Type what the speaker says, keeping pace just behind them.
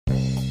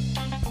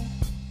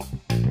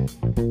Hey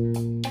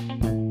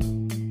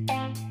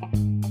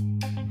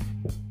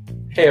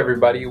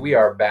everybody, we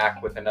are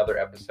back with another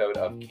episode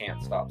of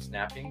Can't Stop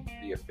Snapping,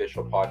 the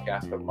official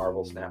podcast of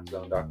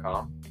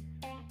MarvelSnapZone.com.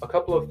 A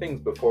couple of things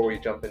before we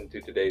jump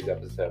into today's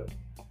episode.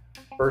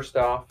 First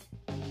off,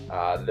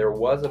 there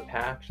was a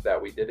patch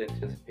that we did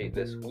anticipate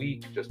this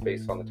week just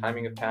based on the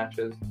timing of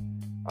patches,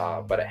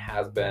 but it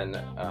has been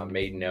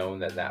made known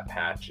that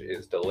patch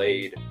is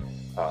delayed.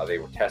 They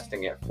were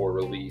testing it for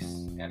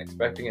release and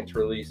expecting it to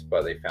release,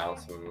 but they found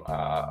some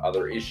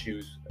other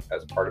issues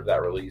as part of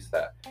that release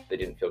that they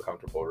didn't feel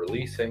comfortable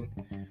releasing.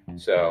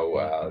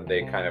 So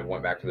they kind of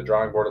went back to the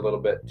drawing board a little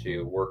bit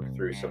to work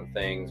through some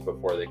things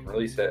before they can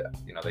release it.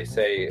 They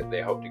say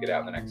they hope to get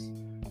out in the next,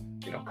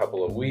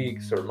 couple of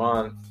weeks or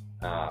month.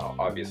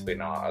 Obviously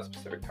not a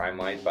specific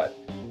timeline, but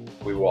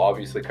we will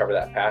obviously cover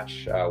that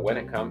patch when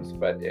it comes,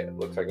 but it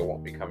looks like it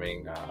won't be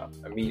coming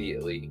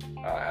immediately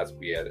as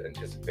we had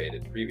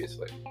anticipated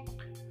previously.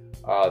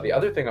 The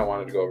other thing I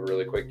wanted to go over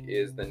really quick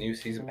is the new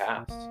Season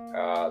Pass.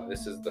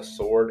 This is the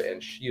Sword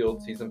and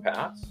Shield Season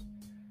Pass,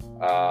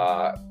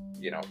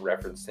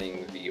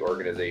 referencing the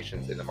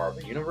organizations in the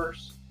Marvel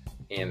Universe.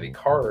 And the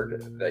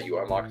card that you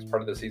unlock as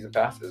part of the Season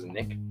Pass is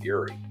Nick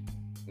Fury.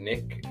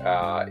 Nick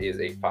is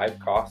a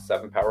 5-cost,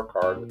 7-power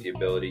card with the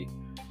ability,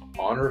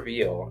 on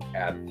reveal,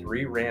 add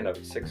 3 random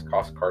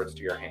 6-cost cards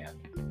to your hand.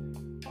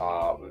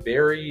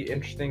 Very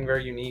interesting,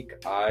 very unique.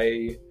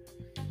 I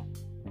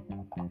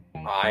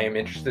am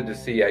interested to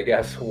see, I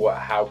guess,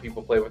 how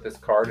people play with this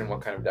card and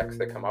what kind of decks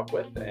they come up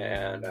with,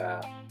 and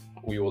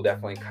we will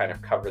definitely kind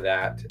of cover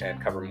that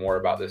and cover more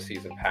about this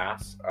Season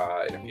Pass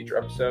in a future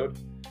episode.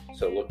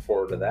 So look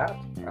forward to that.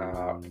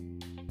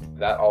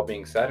 That all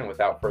being said, and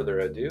without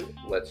further ado,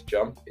 let's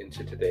jump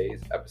into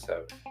today's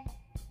episode.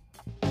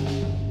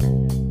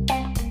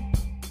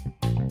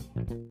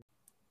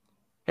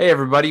 Hey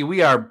everybody,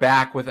 we are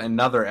back with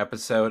another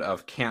episode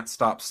of Can't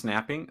Stop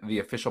Snapping, the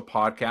official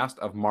podcast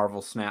of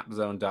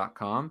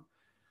MarvelSnapZone.com.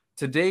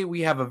 Today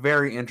we have a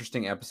very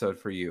interesting episode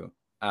for you.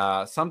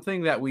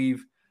 Something that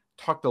we've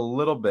talked a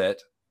little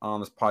bit on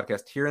this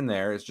podcast here and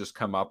there has just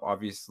come up,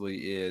 obviously,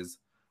 is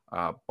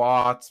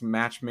bots,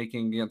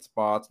 matchmaking against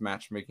bots,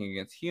 matchmaking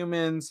against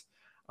humans,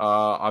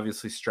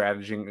 obviously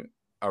strategizing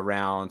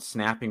around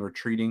snapping,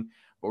 retreating.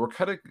 But we're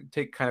going to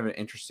take kind of an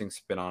interesting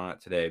spin on it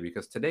today,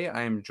 because today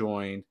I am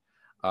joined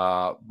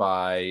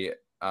by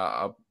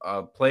a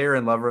player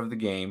and lover of the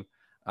game,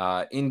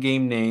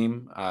 in-game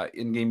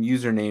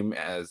username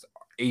as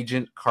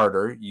Agent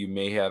Carter. You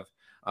may have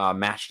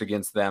matched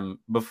against them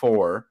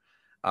before.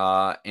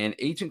 And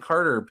Agent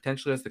Carter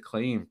potentially has the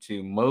claim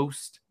to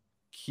most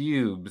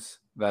cubes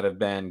that have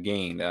been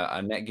gained,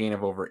 a net gain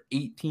of over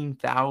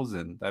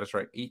 18,000. That is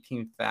right,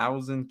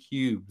 18,000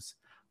 cubes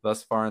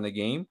thus far in the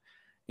game.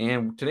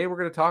 And today we're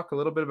going to talk a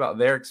little bit about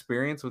their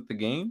experience with the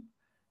game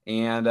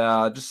and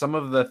just some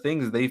of the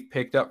things they've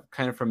picked up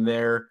kind of from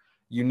their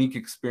unique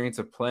experience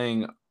of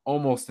playing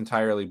almost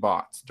entirely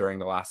bots during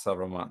the last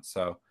several months.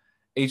 So,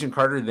 Agent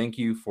Carter, thank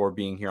you for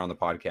being here on the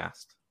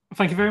podcast.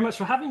 Thank you very much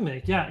for having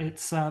me. Yeah,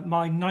 it's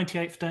my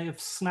 98th day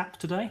of Snap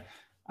today.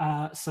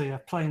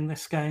 Playing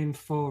this game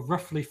for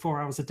roughly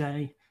 4 hours a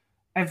day,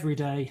 every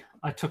day.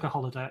 I took a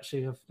holiday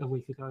actually a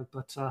week ago,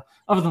 but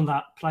other than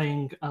that,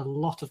 playing a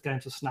lot of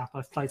games of Snap.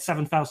 I've played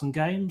 7,000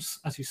 games,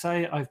 as you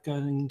say. I've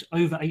gained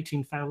over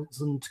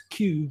 18,000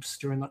 cubes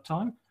during that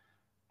time.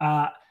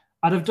 And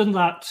I've done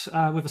that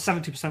with a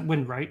 70%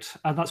 win rate,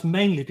 and that's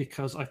mainly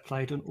because I've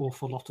played an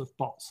awful lot of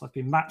bots. I've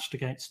been matched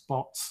against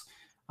bots,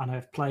 and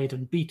I've played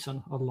and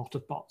beaten a lot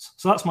of bots.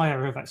 So that's my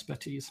area of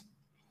expertise.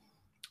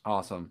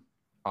 Awesome.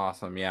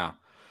 Yeah.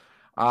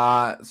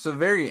 It's a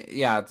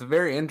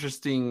very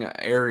interesting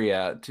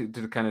area to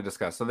kind of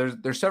discuss. So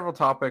there's several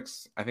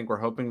topics I think we're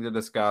hoping to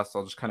discuss.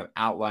 I'll just kind of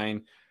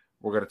outline.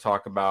 We're going to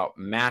talk about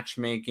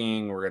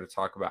matchmaking. We're going to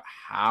talk about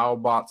how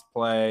bots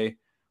play,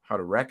 how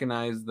to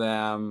recognize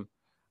them,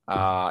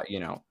 how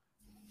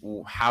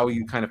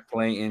you kind of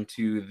play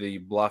into the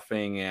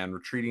bluffing and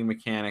retreating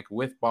mechanic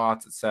with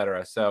bots,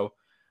 etc. So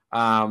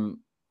I'll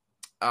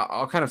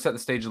kind of set the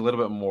stage a little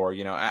bit more,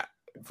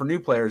 for new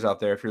players out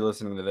there. If you're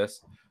listening to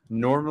this,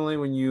 normally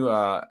when you,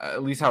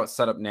 at least how it's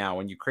set up now,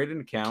 when you create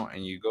an account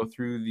and you go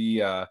through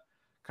the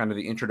kind of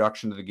the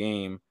introduction to the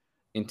game,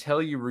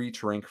 until you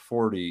reach rank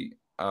 40,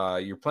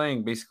 you're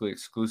playing basically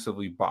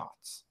exclusively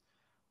bots.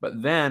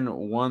 But then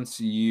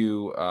once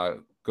you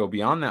go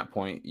beyond that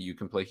point, you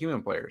can play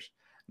human players.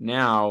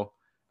 Now,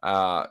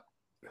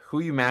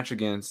 who you match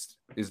against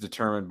is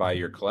determined by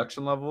your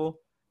collection level,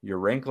 your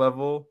rank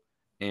level,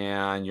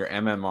 and your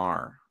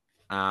MMR.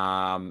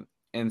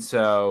 And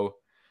so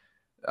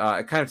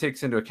it kind of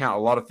takes into account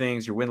a lot of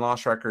things, your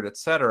win-loss record,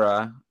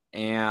 etc.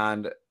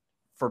 And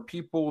for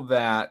people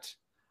that,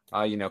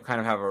 kind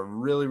of have a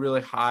really,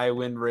 really high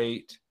win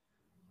rate,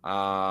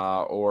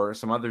 or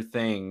some other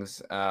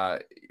things,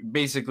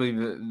 basically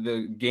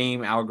the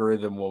game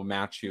algorithm will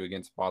match you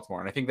against bots more.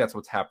 And I think that's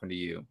what's happened to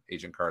you,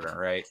 Agent Carter,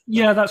 right?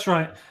 Yeah, that's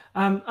right.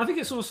 I think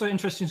it's also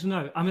interesting to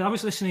know. I mean, I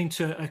was listening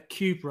to a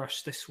Cube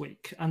Rush this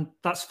week, and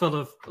that's full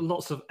of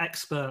lots of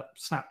expert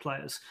Snap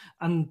players.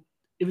 And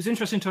it was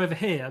interesting to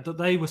overhear that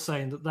they were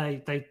saying that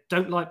they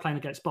don't like playing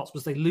against bots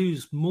because they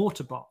lose more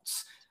to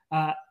bots.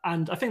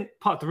 And I think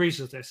part of the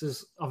reason of this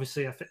is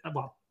obviously,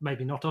 well,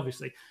 maybe not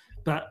obviously,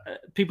 but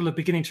people are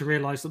beginning to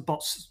realize that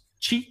bots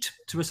cheat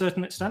to a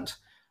certain extent.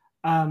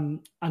 And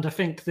I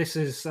think this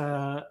is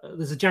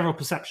there's a general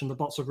perception that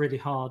bots are really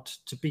hard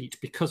to beat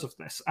because of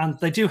this, and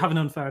they do have an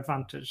unfair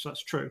advantage.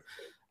 That's true,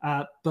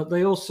 but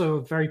they also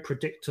are very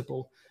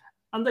predictable,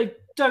 and they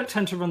don't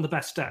tend to run the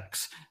best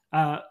decks.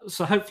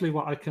 So hopefully,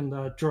 what I can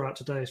draw out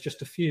today is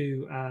just a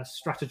few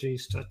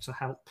strategies to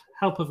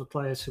help other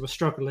players who are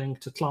struggling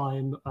to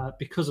climb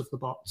because of the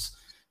bots,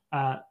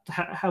 to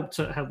help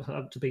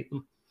to beat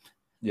them.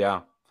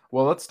 Yeah.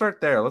 Well, let's start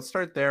there. Let's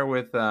start there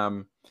with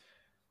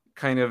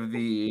kind of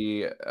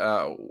the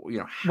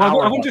how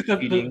I wonder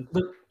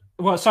if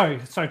well, sorry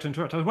to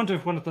interrupt. I wonder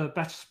if one of the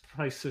best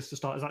places to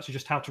start is actually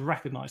just how to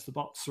recognize the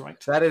bots, right?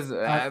 That is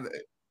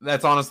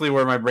that's honestly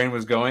where my brain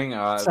was going.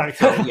 Sorry.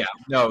 So, yeah,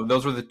 no,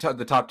 those were the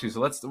top two.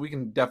 So we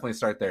can definitely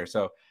start there.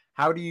 So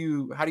how do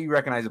you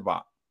recognize a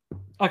bot?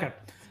 Okay.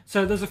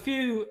 So there's a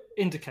few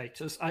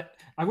indicators.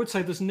 I would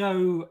say there's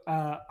no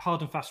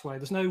hard and fast way.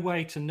 There's no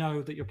way to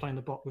know that you're playing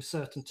a bot with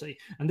certainty.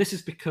 And this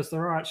is because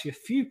there are actually a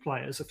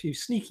few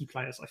sneaky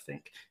players, I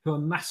think, who are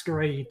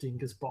masquerading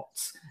as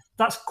bots.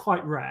 That's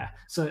quite rare.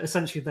 So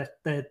essentially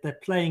they're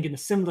playing in a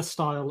similar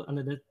style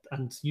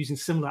and using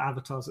similar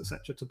avatars,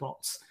 etc., to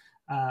bots.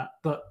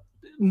 But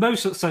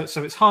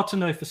so it's hard to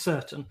know for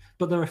certain,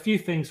 but there are a few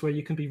things where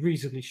you can be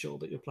reasonably sure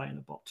that you're playing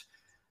a bot.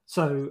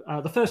 So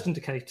the first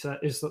indicator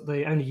is that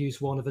they only use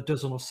one of a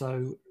dozen or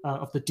so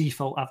of the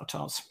default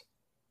avatars.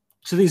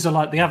 So these are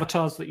like the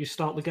avatars that you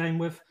start the game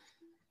with.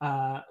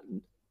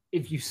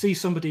 If you see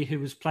somebody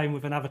who is playing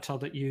with an avatar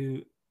that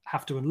you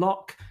have to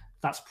unlock,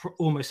 that's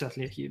almost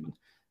certainly a human.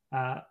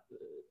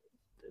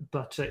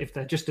 But if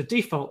they're just a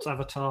default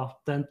avatar,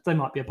 then they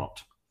might be a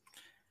bot.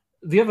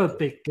 The other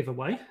big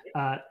giveaway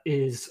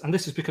is, and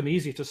this has become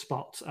easier to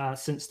spot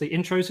since the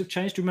intros have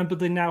changed. Remember,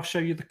 they now show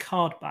you the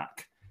card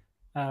back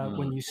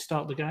when you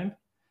start the game.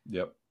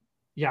 Yep.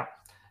 Yeah.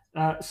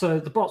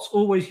 So the bots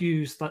always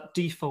use that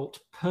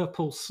default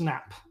purple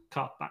snap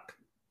card back.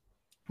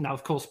 Now,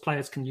 of course,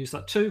 players can use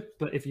that too,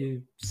 but if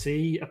you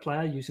see a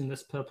player using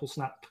this purple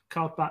snap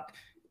card back,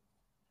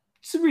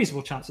 it's a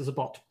reasonable chance it's a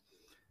bot.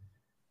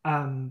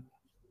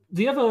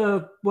 The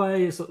other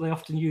way is that they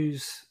often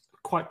use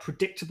quite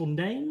predictable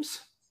names.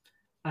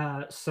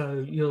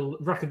 So you'll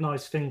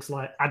recognize things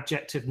like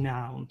adjective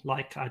noun,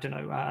 like, I don't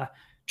know,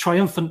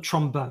 triumphant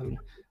trombone.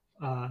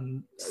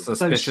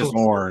 Suspicious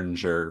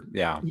orange, or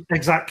yeah.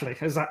 Exactly.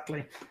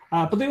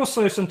 But they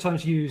also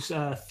sometimes use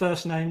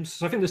first names.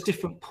 So I think there's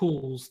different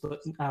pools that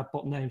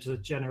bot names are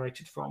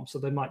generated from. So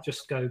they might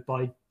just go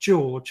by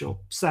George or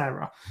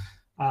Sarah.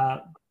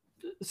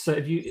 So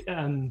if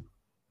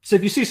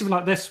you see something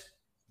like this,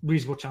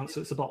 reasonable chance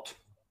it's a bot.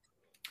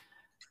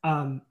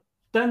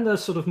 Then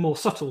there's sort of more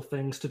subtle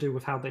things to do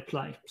with how they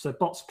play. So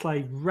bots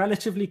play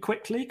relatively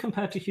quickly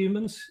compared to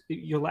humans.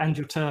 You'll end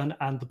your turn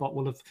and the bot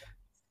will have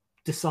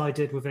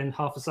decided within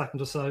half a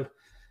second or so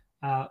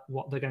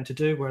what they're going to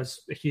do, whereas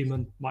a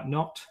human might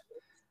not.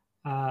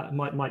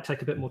 Might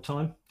take a bit more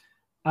time.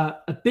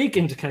 A big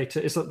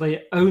indicator is that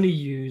they only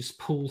use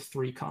pool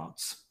 3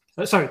 cards.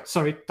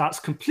 Sorry, that's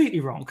completely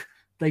wrong.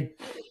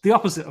 The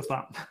opposite of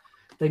that.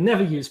 They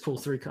never use pool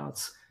 3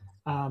 cards.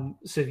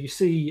 So if you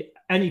see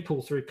any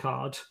pool 3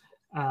 card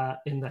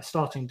in their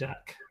starting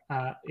deck,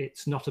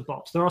 it's not a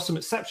bot. There are some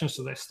exceptions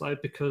to this, though,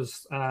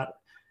 because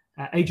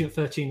Agent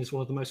 13 is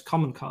one of the most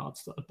common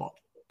cards that a bot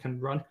can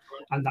run,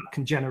 and that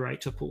can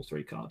generate a pool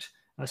 3 card.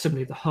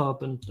 Similarly, the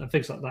hub and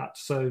things like that.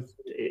 So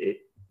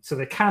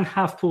they can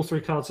have pool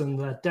 3 cards in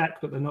their deck,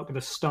 but they're not going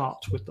to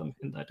start with them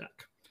in their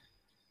deck.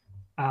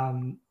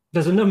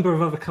 There's a number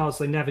of other cards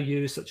they never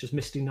use, such as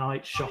Misty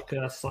Knight,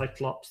 Shocker,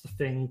 Cyclops, The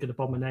Thing, and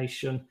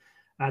Abomination.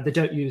 They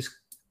don't use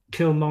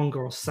Killmonger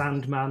or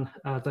Sandman,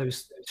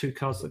 those 2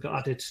 cards that got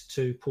added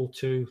to pool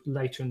 2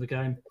 later in the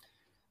game.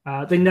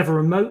 They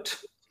never emote.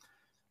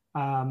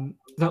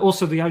 They're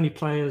also the only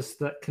players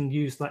that can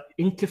use that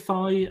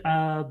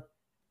Inkify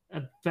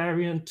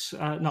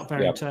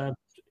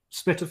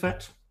split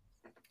effect.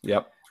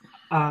 Yep.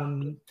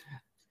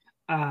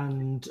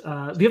 And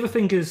the other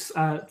thing is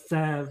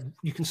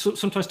you can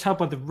sometimes tell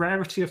by the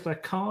rarity of their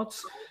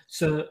cards.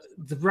 So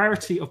the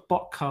rarity of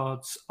bot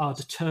cards are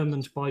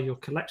determined by your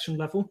collection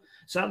level.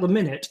 So at the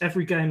minute,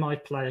 every game I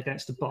play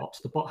against a bot,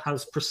 the bot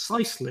has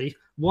precisely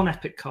 1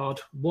 epic card,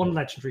 1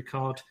 legendary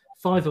card,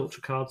 5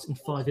 ultra cards, and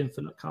 5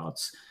 infinite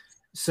cards.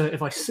 So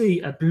if I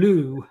see a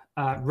blue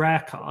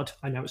rare card,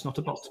 I know it's not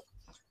a bot.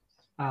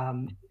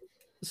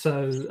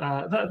 So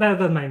they're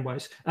the main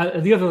ways.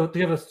 The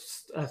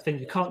other thing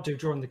you can't do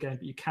during the game,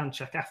 but you can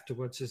check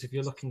afterwards, is if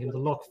you're looking in the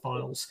log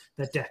files,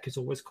 their deck is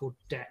always called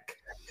deck.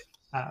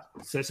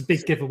 So it's a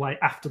big giveaway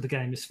after the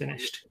game is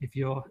finished if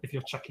you're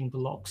checking the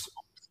logs.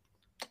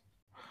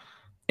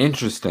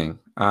 Interesting.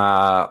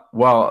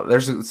 Well,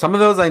 there's some of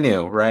those I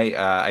knew, right?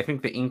 I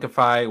think the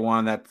Inkify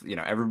one, that's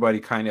everybody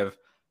kind of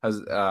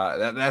has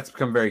that's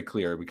become very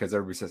clear because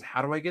everybody says,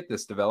 "How do I get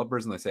this?"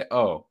 Developers, and they say,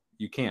 "Oh,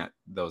 you can't.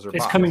 Those are it's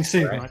bots, coming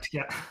soon, right?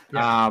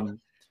 Yeah.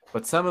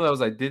 But some of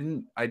those I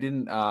didn't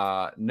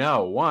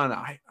know.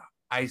 One,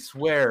 I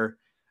swear,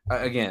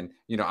 again,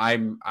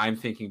 I'm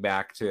thinking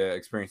back to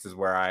experiences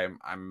where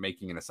I'm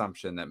making an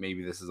assumption that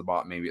maybe this is a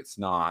bot, maybe it's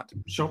not.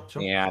 Sure.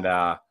 And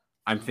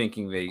I'm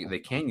thinking they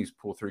can use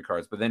pool 3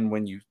 cards, but then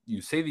when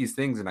you say these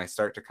things and I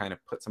start to kind of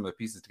put some of the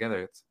pieces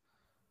together, it's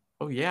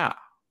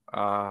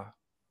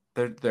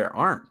there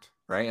aren't,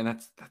 right? And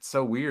that's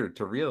so weird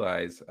to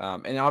realize.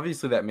 And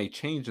obviously that may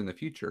change in the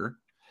future.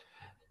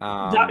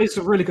 That is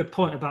a really good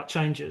point about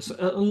changes.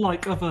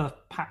 Unlike other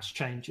patch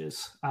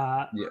changes,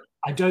 I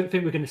don't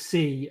think we're going to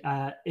see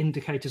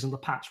indicators in the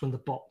patch when the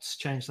bots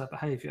change their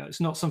behavior. It's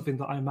not something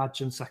that I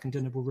imagine Second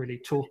Dinner will really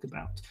talk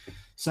about.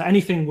 So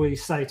anything we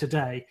say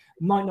today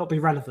might not be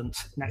relevant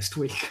next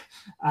week.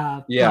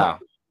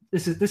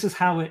 This is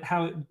how it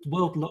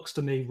world looks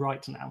to me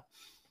right now.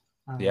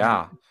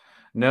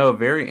 No,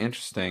 very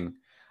interesting.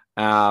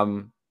 I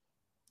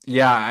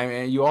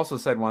mean, you also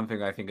said one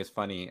thing I think is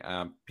funny.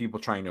 People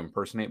trying to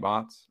impersonate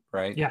bots,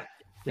 right? Yeah.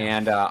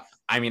 And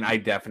I mean, I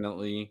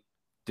definitely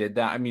did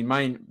that. I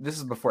mean, this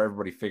is before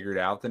everybody figured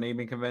out the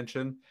naming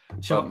convention.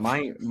 Sure.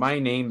 But my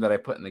name that I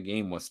put in the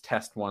game was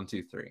Test 1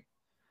 2 3.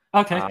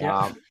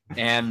 Okay.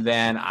 And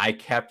then I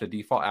kept a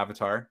default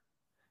avatar.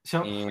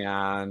 Sure.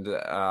 And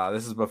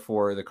this is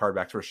before the card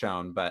backs were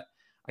shown, but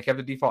I kept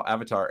a default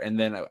avatar, and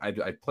then I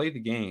played the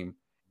game,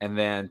 and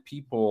then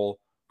people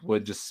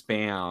would just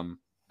spam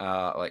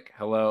like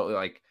hello,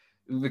 like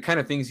the kind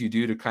of things you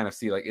do to kind of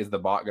see like is the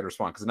bot going to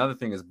respond? Because another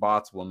thing is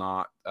bots will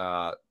not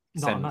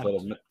send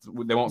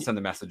they won't send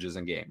the messages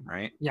in game,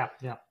 right? Yeah.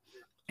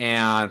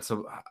 And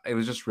so it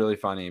was just really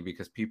funny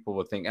because people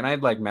would think, and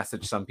I'd like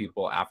message some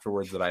people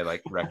afterwards that I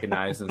like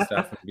recognize and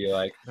stuff, and be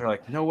like, they're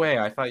like, no way,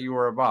 I thought you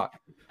were a bot.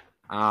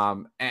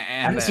 And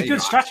it's a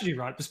good strategy,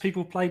 right? Because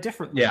people play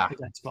differently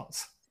against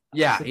bots.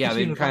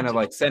 They'd kind of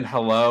like send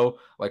hello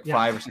like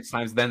 5 or 6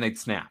 times, then they'd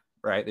snap,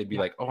 right? They'd be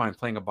like, oh, I'm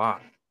playing a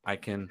bot. I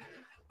can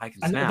snap.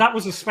 And that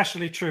was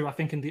especially true, I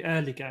think, in the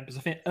early game, because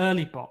I think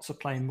early bots are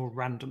playing more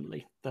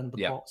randomly than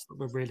the bots that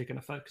we're really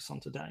going to focus on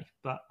today.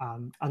 But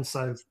and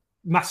so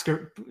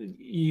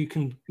you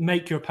can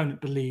make your opponent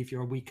believe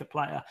you're a weaker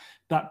player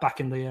back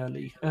in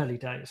the early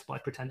days by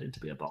pretending to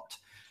be a bot.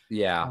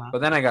 But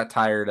then I got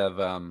tired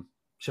of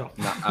Sure.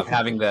 of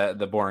having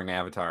the boring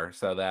avatar,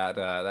 so that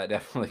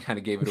definitely kind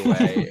of gave it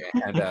away.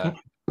 And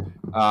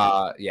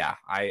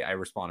I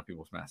respond to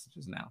people's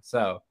messages now.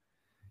 So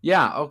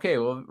okay,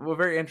 well,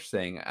 very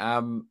interesting.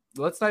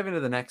 Let's dive into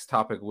the next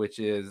topic, which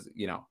is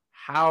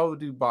how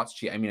do bots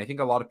cheat? I mean, I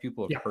think a lot of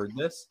people have heard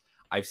this.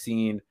 I've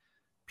seen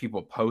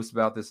people post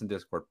about this in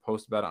Discord,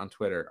 post about it on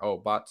Twitter. Oh,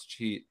 bots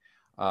cheat.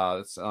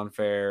 It's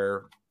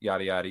unfair.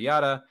 Yada yada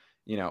yada.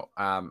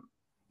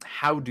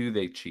 How do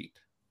they cheat?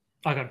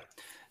 Okay.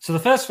 So the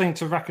first thing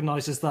to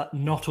recognize is that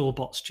not all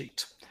bots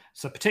cheat.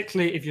 So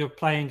particularly if you're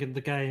playing in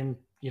the game,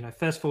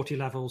 first 40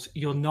 levels,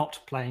 you're not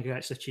playing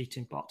against a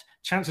cheating bot.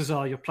 Chances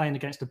are you're playing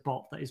against a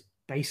bot that is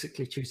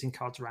basically choosing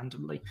cards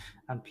randomly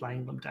and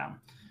playing them down.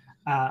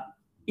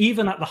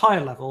 Even at the higher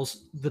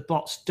levels, the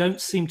bots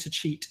don't seem to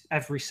cheat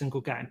every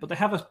single game, but they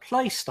have a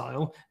play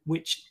style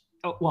which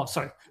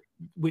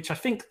I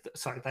think,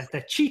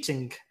 they're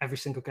cheating every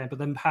single game, but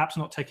then perhaps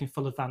not taking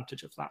full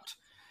advantage of that.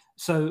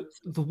 So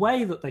the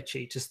way that they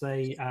cheat is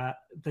they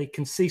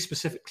can see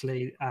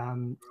specifically,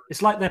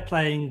 it's like they're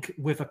playing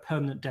with a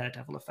permanent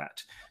daredevil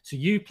effect. So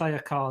you play a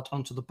card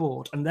onto the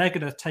board and they're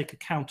going to take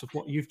account of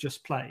what you've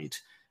just played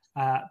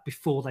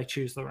before they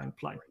choose their own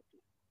play.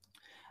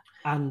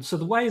 And so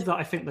the way that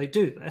I think they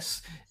do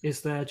this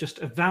is they're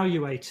just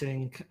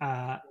evaluating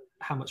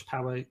how much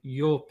power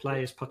your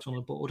play is put on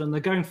the board, and they're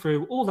going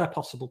through all their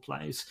possible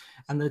plays,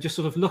 and they're just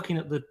sort of looking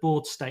at the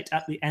board state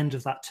at the end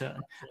of that turn,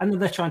 and then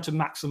they're trying to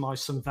maximize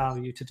some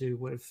value to do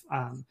with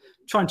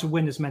trying to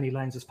win as many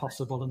lanes as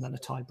possible, and then a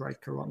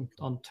tiebreaker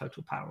on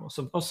total power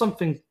or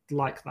something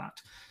like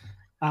that.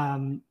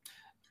 And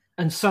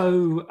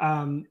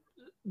so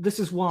this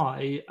is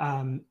why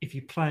if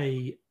you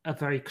play a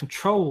very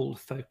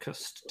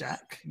control-focused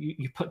deck,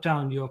 you put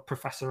down your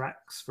Professor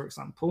X, for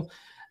example,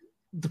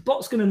 the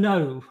bot's going to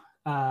know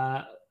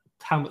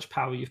how much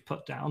power you've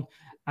put down,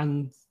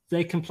 and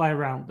they can play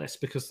around this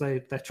because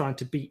they're trying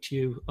to beat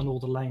you on all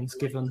the lanes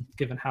given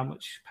how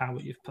much power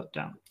you've put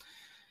down.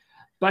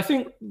 But I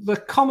think the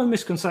common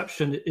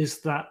misconception is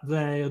that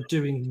they are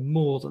doing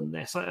more than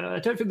this. I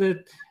don't think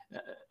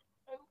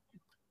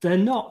they're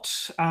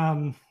not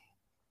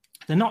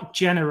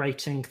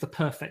generating the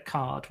perfect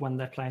card when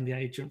they're playing the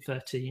Agent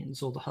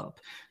 13s or the Hub.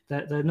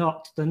 They're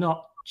not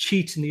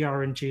cheating the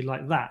RNG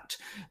like that.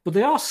 But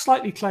they are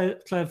slightly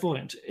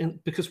clairvoyant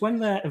because when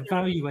they're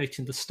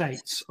evaluating the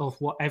states of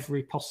what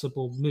every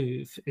possible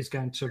move is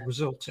going to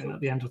result in at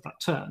the end of that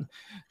turn,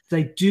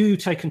 they do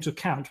take into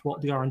account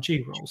what the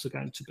RNG rolls are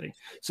going to be.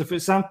 So, for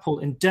example,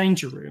 in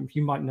Danger Room,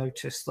 you might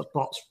notice that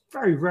bots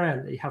very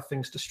rarely have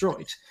things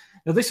destroyed.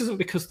 Now, this isn't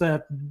because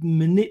they're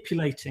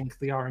manipulating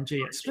the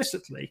RNG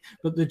explicitly,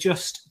 but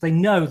they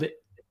know that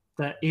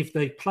if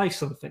they play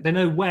something, they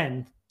know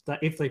when, that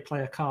if they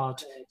play a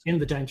card in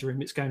the Danger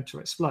Room, it's going to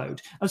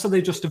explode. And so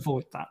they just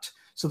avoid that.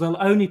 So they'll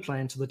only play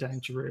into the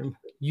Danger Room,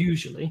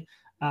 usually,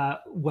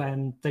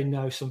 when they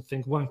know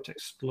something won't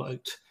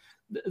explode.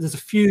 There's a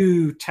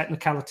few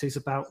technicalities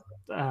about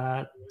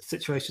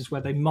situations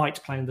where they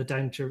might play in the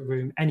Danger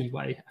Room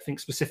anyway. I think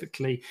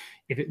specifically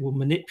if it will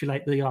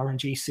manipulate the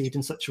RNG seed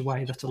in such a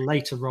way that a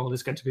later roll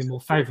is going to be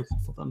more favorable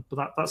for them.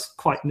 But that's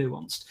quite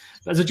nuanced.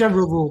 But as a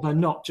general rule, they're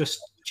not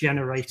just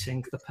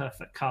generating the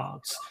perfect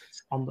cards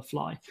on the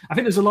fly. I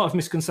think there's a lot of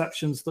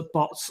misconceptions that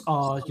bots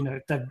are,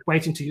 they're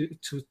waiting to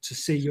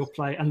see your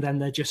play and then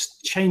they're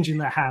just changing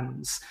their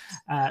hands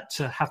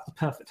to have the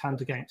perfect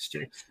hand against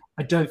you.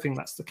 I don't think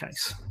that's the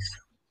case.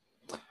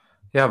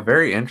 Yeah,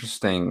 very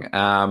interesting.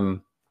 I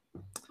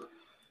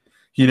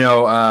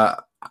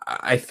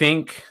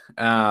think,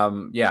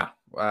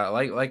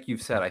 like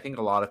you've said, I think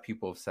a lot of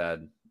people have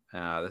said,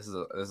 this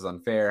is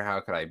unfair. How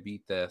could I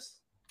beat this?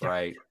 Yeah.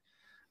 Right.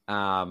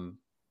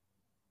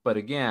 But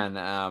again,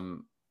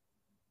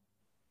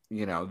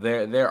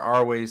 there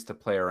are ways to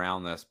play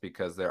around this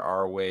because there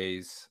are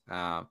ways.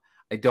 I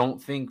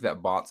don't think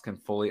that bots can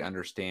fully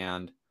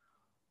understand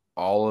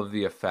all of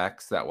the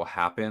effects that will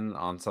happen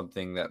on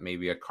something that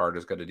maybe a card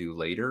is going to do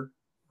later,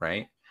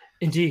 right?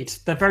 Indeed.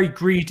 They're very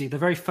greedy. They're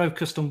very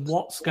focused on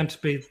what's going to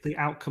be the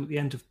outcome at the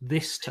end of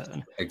this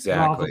turn,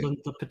 exactly, rather than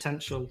the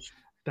potential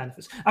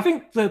benefits. I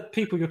think the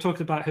people you're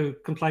talking about who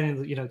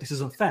complaining that, this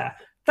is unfair,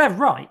 they're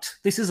right.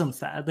 This is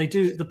unfair.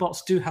 The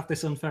bots do have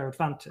this unfair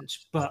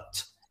advantage,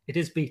 but it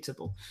is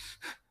beatable.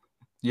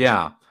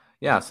 Yeah.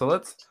 So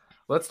let's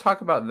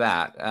talk about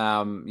that.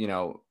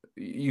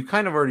 You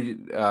kind of already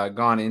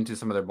gone into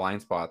some of their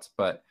blind spots,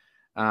 but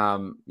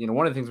one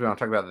of the things we want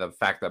to talk about is the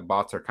fact that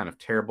bots are kind of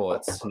terrible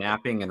at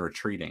snapping and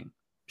retreating.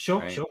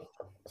 Sure, right? Sure.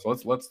 So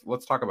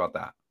let's talk about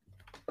that.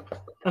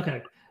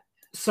 Okay,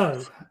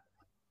 so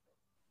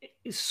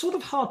it's sort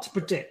of hard to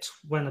predict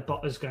when a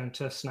bot is going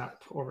to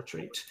snap or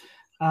retreat.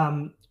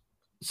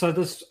 So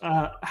there's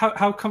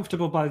how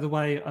comfortable, by the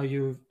way, are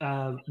you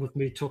with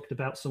me talking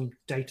about some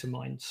data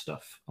mine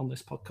stuff on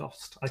this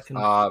podcast? I can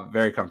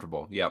very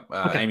comfortable. Yep.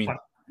 Okay, fine.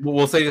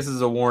 We'll say this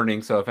is a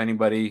warning. So if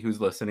anybody who's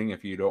listening,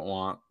 if you don't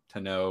want to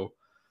know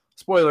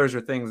spoilers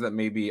or things that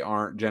maybe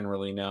aren't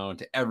generally known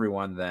to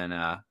everyone, then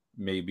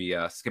maybe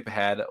skip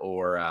ahead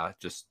or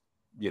just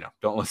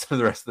don't listen to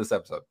the rest of this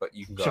episode. But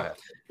you can go ahead.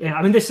 Yeah,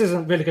 this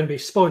isn't really going to be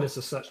spoilers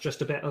as such,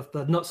 just a bit of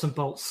the nuts and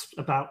bolts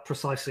about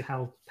precisely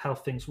how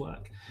things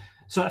work.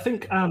 So I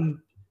think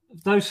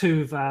those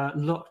who've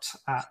looked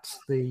at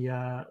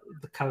the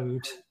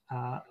code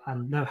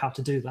and know how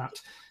to do that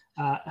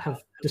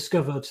have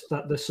discovered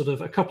that there's sort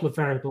of a couple of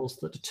variables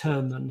that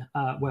determine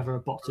whether a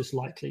bot is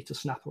likely to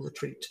snap or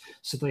retreat.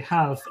 So they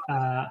have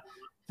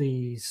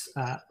these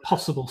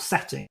possible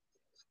settings.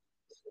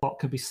 The bot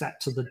can be set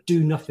to the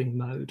do nothing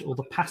mode or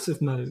the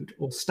passive mode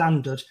or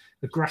standard,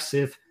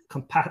 aggressive,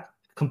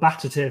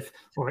 combative,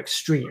 or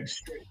extreme.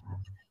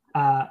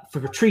 For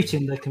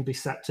retreating, they can be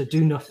set to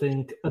do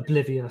nothing,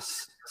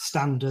 oblivious,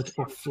 standard,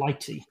 or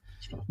flighty.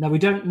 Now, we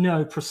don't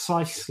know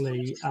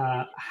precisely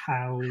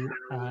how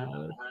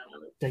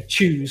they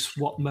choose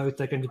what mode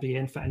they're going to be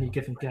in for any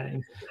given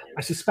game.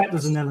 I suspect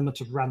there's an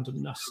element of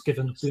randomness,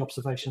 given the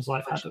observations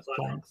I've had of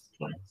playing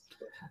them.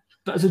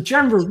 But as a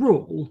general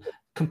rule,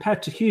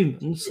 compared to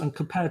humans and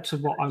compared to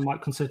what I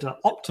might consider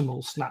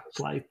optimal snap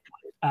play,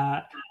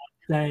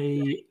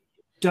 they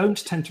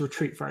don't tend to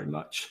retreat very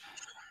much.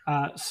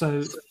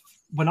 So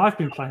when I've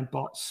been playing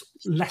bots,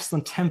 less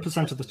than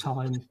 10% of the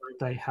time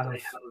they have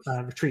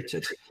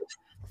retreated.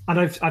 And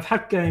I've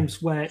had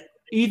games where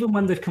even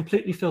when they've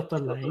completely filled their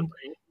lane,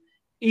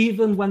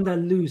 even when they're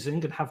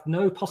losing and have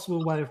no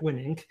possible way of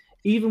winning,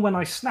 even when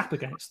I snap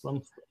against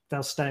them,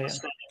 they'll stay in.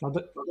 Now,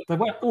 they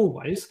won't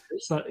always,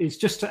 but it's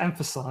just to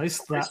emphasize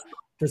that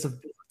there's a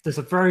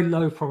very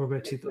low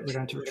probability that they're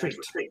going to retreat.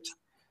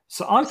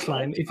 So I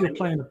claim if you're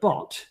playing a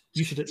bot,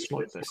 you should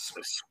exploit this.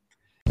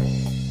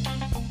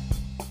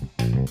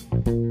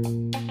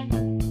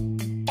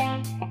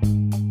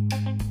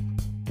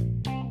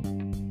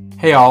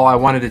 Hey all, I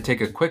wanted to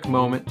take a quick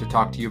moment to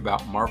talk to you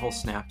about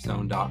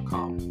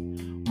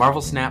MarvelSnapZone.com.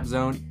 Marvel Snap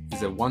Zone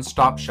is a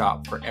one-stop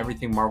shop for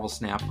everything Marvel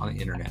Snap on the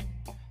internet.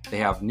 They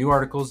have new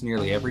articles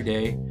nearly every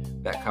day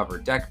that cover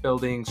deck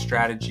building,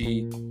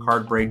 strategy,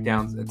 card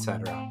breakdowns,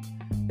 etc.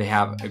 They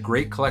have a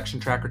great collection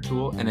tracker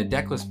tool and a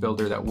deck list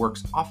builder that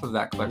works off of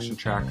that collection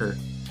tracker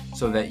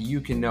so that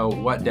you can know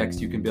what decks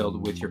you can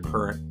build with your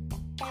current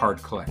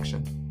card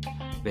collection.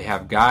 They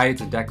have guides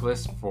and deck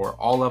lists for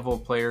all level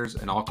of players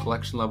and all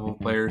collection level of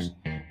players.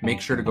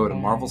 Make sure to go to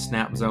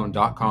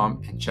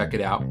MarvelSnapZone.com and check it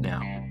out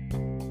now.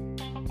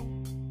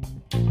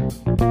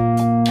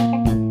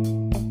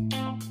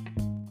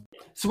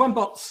 So when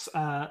bots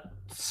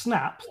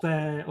snap,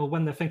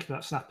 when they're thinking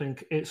about snapping,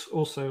 it's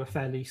also a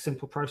fairly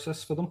simple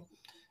process for them.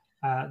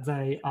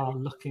 They are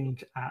looking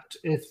at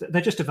if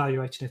they're just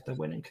evaluating if they're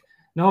winning.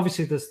 Now,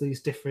 obviously, there's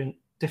these different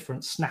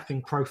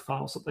snapping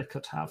profiles that they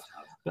could have,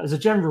 but as a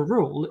general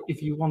rule,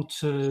 if you want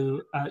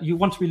to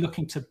be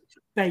looking to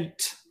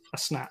bait a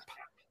snap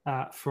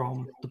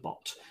from the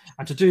bot,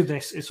 and to do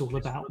this, it's all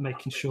about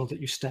making sure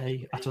that you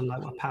stay at a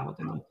lower power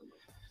than them.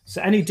 So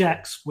any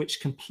decks which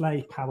can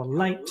play power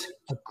late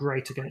are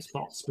great against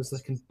bots because they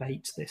can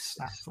bait this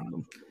snap from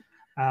them.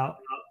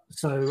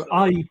 So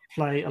I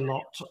play a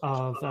lot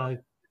of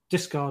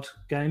discard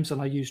games,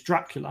 and I use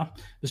Dracula,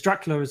 because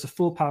Dracula is a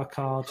full power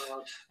card,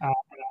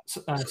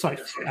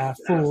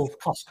 full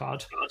cost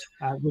card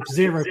with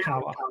 0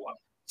 power.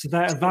 So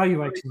they're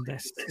evaluating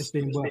this as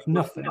being worth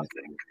nothing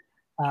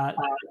on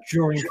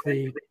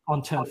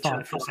turn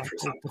 5, for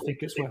example. I think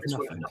it's worth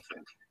nothing.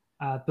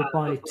 But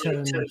by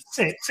turn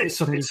 6, it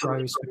suddenly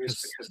grows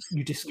because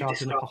you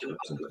discard an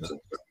Apocalypse.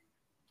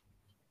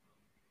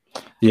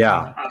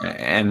 Yeah,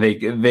 and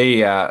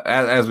they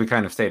as we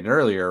kind of stated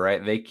earlier,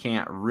 right? They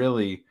can't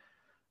really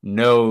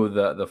know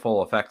the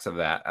full effects of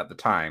that at the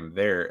time.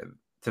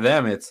 To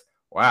them, it's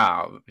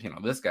wow,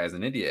 this guy's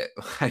an idiot.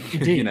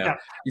 Indeed,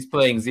 he's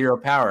playing 0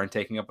 power and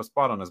taking up a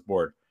spot on his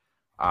board.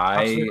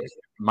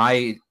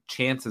 My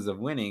chances of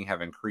winning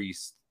have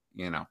increased,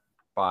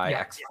 by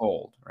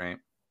X-fold, right?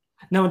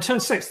 Now, in turn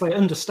 6, they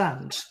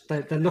understand.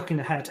 They're looking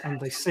ahead and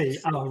they see,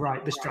 oh,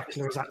 right, this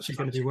Dracula is actually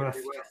going to be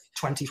worth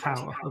 20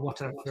 power or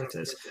whatever it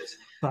is.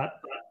 But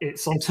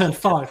it's on turn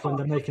 5 when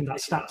they're making that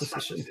stat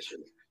decision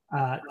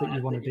that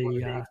you want to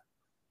be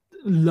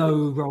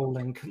low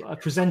rolling,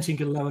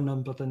 presenting a lower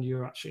number than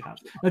you actually have.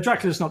 Now,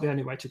 Dracula's not the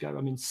only way to go.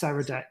 I mean,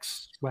 Serra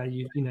decks where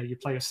you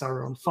play a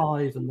Serra on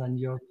 5 and then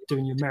you're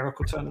doing your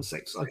Miracle turn on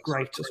 6 are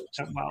great as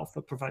well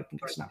for provoking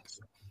a snap.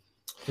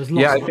 There's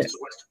lots of ways.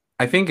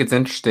 I think it's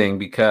interesting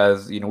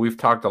because, we've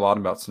talked a lot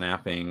about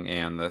snapping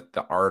and the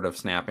art of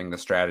snapping, the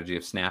strategy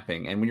of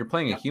snapping. And when you're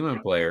playing a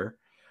human player,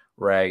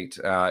 right,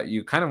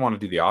 you kind of want to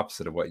do the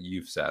opposite of what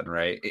you've said,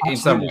 right? Absolutely. In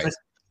some ways.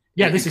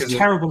 Yeah, this is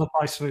terrible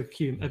advice for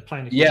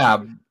playing a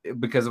human. Yeah,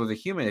 because with a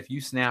human, if you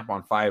snap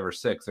on 5 or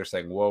 6, they're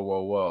saying, whoa,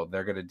 whoa, whoa.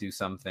 They're going to do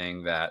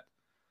something that,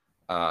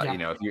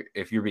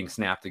 if you're being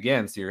snapped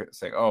against, you're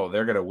saying, oh,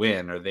 they're going to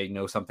win, or they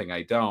know something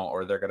I don't,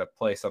 or they're going to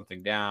play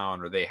something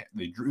down, or they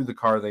drew the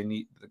card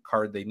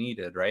they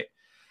needed, right?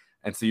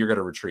 And so you're going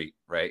to retreat,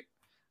 right?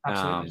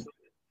 Absolutely.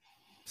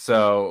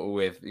 So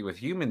with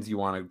humans, you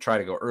want to try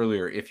to go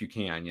earlier if you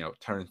can,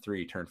 turn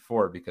 3, turn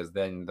 4, because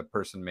then the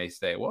person may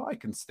say, well, I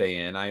can stay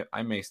in,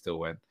 I may still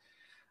win.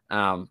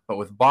 But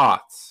with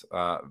bots,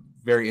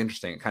 very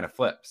interesting. It kind of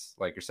flips,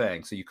 like you're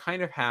saying. So you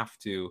kind of have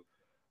to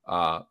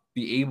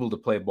be able to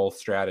play both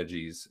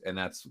strategies, and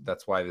that's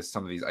why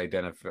some of these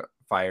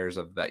identifiers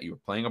of that you're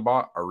playing a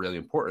bot are really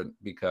important,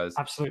 because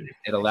absolutely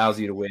it allows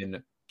you to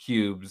win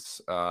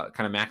cubes, kind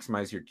of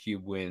maximize your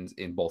cube wins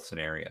in both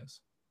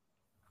scenarios.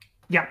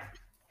 Yeah,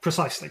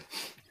 precisely.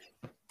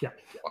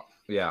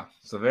 Yeah.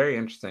 So very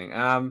interesting.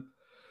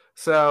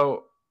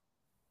 So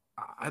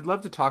I'd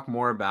love to talk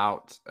more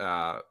about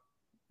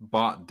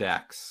bot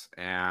decks,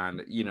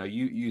 and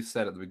you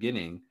said at the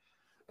beginning,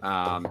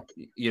 and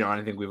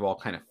I think we've all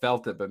kind of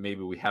felt it, but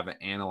maybe we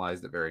haven't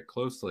analyzed it very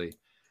closely.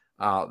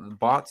 The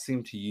bots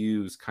seem to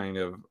use kind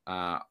of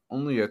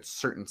only a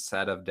certain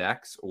set of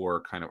decks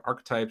or kind of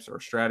archetypes or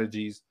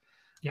strategies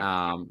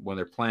when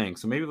they're playing.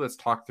 So maybe let's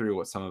talk through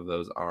what some of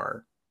those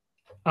are.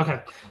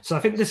 Okay, so I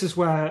think this is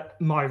where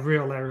my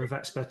real area of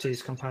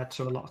expertise compared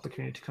to a lot of the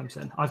community comes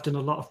in. I've done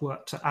a lot of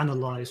work to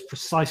analyze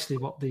precisely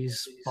what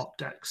these bot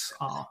decks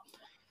are.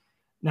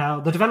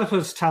 Now, the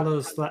developers tell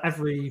us that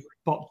every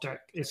bot deck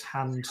is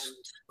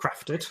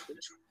handcrafted.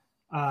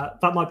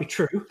 That might be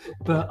true,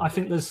 but I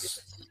think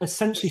there's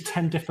essentially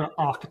 10 different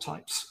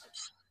archetypes.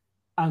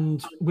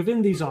 And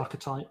within these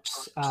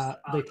archetypes,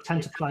 they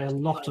tend to play a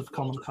lot of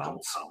common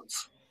cards.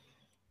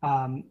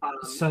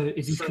 So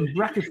if you can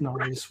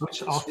recognize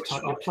which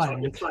archetype you're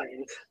playing,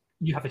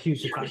 you have a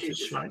huge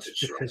advantage, right?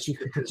 Because you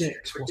can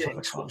predict what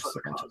other cards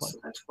they're going to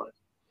play.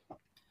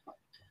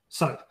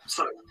 So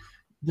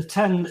the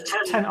 10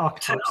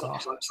 archetypes are,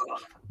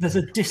 there's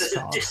a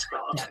discard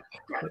deck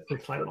that they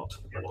play a lot.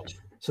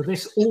 So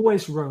this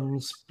always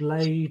runs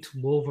Blade,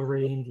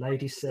 Wolverine,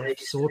 Lady Sif,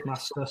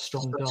 Swordmaster,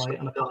 Strong Guy,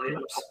 and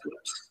Apocalypse.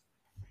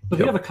 But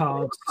the other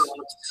cards,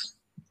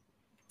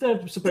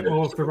 there's a bit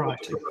more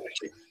variety.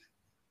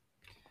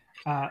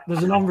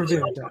 There's a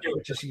non-reveal deck,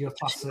 which is your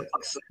classic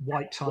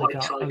White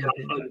Tiger Odin deck.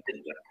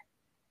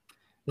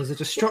 There's a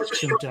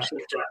Destruction deck,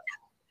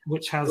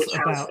 which has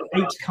about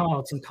 8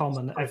 cards in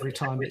common every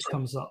time it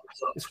comes up.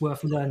 It's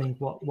worth learning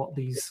what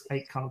these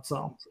 8 cards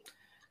are.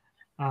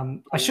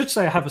 I should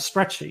say I have a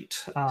spreadsheet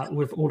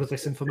with all of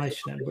this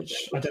information in,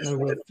 which I don't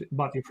know if it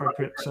might be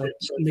appropriate to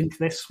link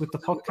this with the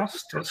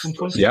podcast at some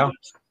point. Yeah,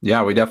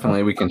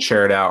 we can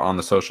share it out on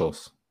the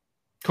socials.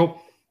 Cool.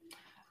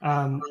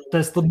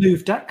 There's the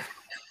Move deck,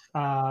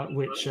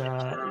 which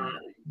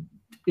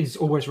is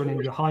always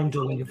running your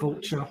Heimdall and your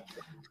Vulture.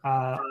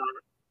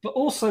 But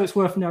also it's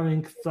worth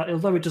knowing that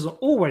although it doesn't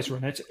always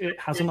run it, it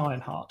has an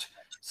Ironheart.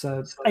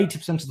 So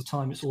 80% of the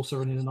time it's also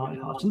running an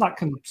Ironheart, and that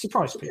can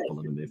surprise people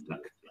in the move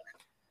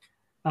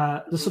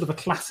deck. There's sort of a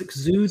classic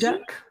Zoo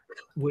deck,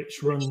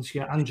 which runs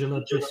your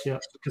Angela,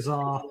 Bishop,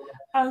 Khazar,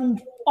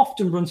 and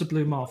often runs a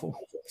Blue Marvel.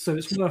 So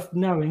it's worth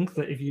knowing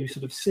that if you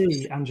sort of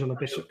see Angela,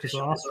 Bishop,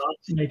 Khazar,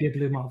 maybe a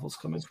Blue Marvel's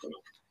coming.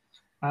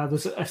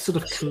 There's a sort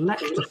of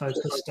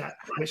collector-focused deck,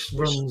 which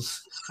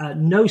runs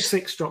no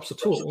 6-drops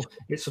at all.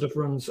 It sort of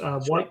runs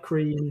White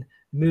Queen,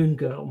 Moon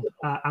Girl,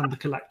 and the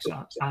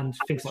Collector, and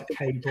things like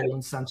Cable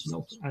and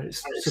Sentinel. And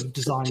it's sort of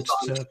designed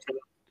to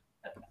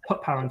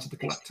put power into the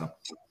Collector.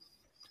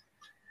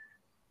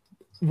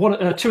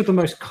 Two of the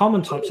most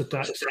common types of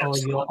decks are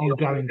your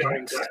ongoing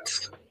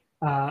decks.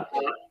 About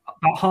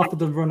half of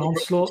them run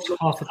Onslaught,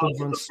 half of them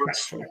run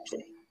Spectral.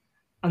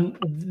 And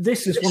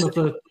this is one of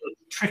the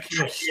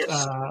trickiest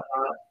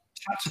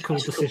tactical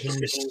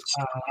decisions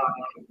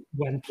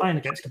when playing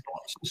against a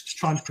bot, is to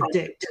try and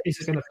predict, is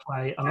it going to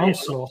play an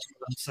Onslaught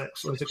on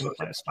 6 or is it going to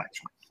play a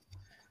Spectrum?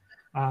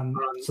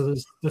 So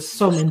there's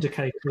some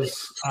indicators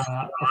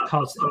of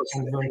cards that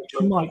can run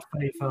which might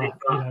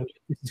favour,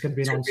 this is going to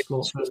be an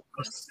Onslaught,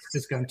 this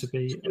is going to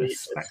be a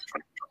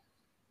Spectrum.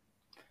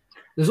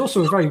 There's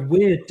also a very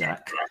weird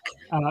deck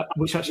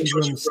which actually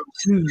runs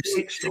 2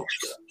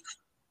 6-drops.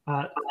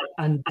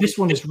 And this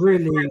one is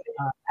really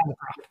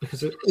telegraphed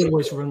because it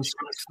always runs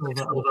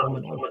Quicksilver or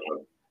Domino.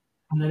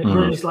 And then it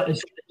runs like a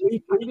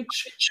G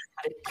package.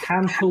 It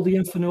can pull the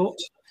Infernaut,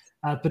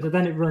 but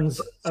then it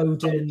runs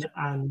Odin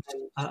and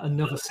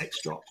another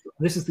 6-drop.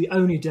 This is the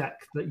only deck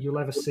that you'll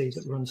ever see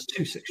that runs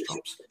 2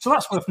 6-drops. So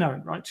that's worth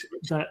knowing, right?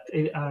 That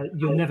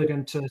you're never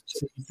going to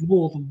see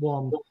more than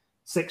one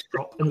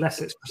 6-drop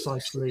unless it's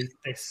precisely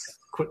this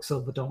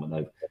Quicksilver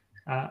Domino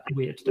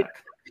weird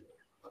deck.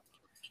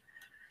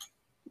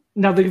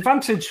 Now, the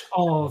advantage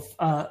of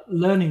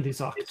learning these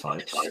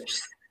archetypes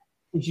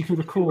is you can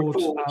record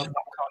what cards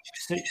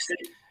you see,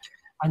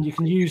 and you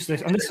can use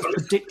this, and this is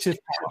predictive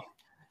power.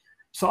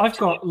 So I've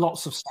got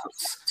lots of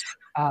stats.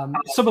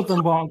 Some of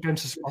them aren't going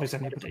to surprise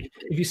anybody.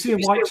 If you see a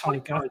White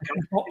Tiger, if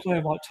you not play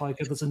a White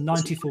Tiger, there's a 94%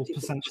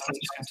 chance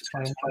it's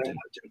going to play an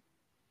Odin.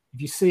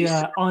 If you see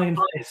an Iron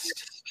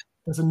Fist,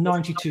 there's a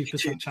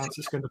 92% chance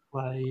it's going to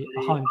play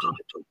a Heimdall.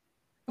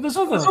 But there's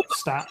other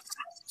stats,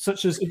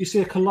 such as if you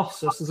see a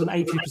Colossus, there's an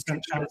 80%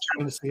 chance you're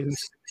going to see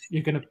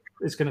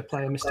it's going to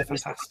play a Mr.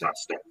 Fantastic,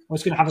 or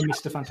it's going to have a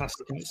Mr.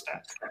 Fantastic in its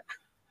deck.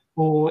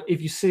 Or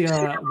if you see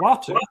a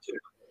Watu,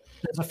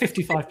 there's a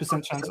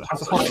 55% chance it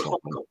has a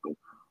Hobgoblin.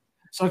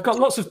 So I've got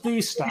lots of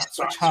these stats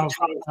which have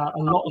a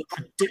lot of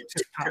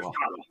predictive power,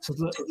 so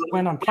that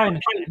when I'm playing a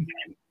game,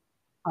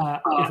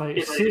 if I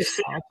see a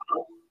card,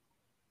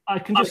 I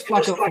can just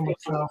flag up for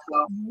myself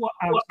what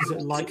else is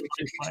it likely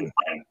to play.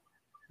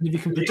 And if you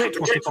can predict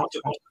what it's going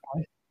to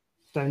play,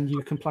 then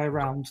you can play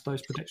around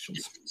those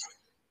predictions.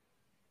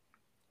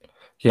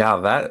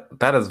 Yeah,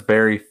 that is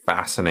very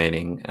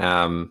fascinating.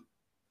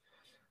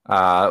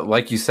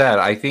 Like you said,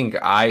 I think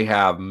I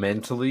have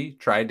mentally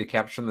tried to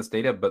capture this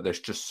data, but there's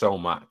just so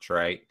much,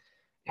 right?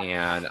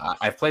 And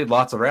I've played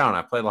lots around.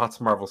 I played lots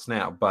of Marvel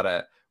Snap,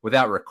 but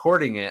without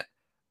recording it,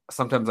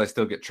 sometimes I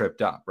still get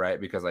tripped up, right?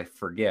 Because I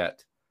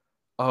forget,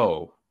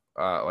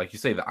 like you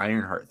say, the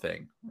Ironheart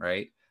thing,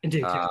 right?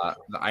 Indeed.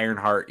 The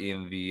Ironheart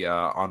in the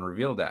on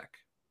reveal deck,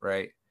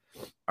 right?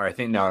 Or I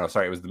think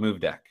sorry, it was the move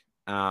deck.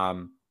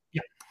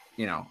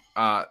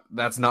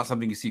 That's not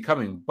something you see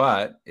coming,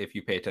 but if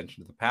you pay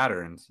attention to the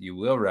patterns, you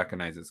will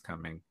recognize it's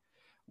coming,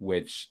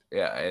 which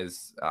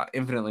is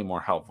infinitely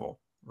more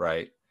helpful,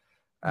 right?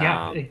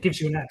 Yeah, it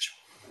gives you an edge.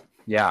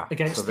 Yeah,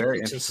 so very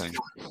interesting.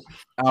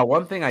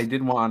 One thing I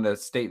did want to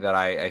state that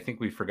I think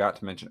we forgot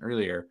to mention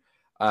earlier,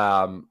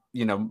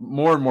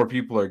 more and more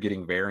people are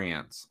getting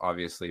variants,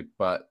 obviously,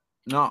 but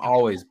not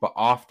always, but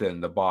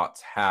often the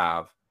bots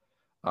have,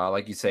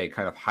 like you say,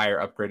 kind of higher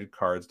upgraded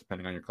cards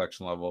depending on your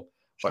collection level,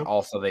 but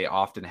also they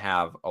often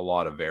have a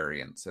lot of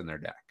variants in their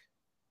deck,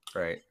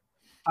 right?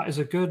 That is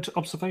a good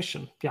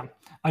observation. Yeah,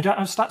 I don't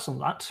have stats on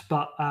that,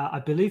 but I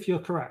believe you're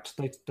correct.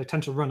 They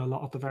tend to run a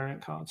lot of the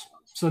variant cards.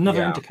 So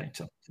another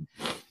indicator.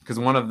 Because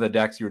one of the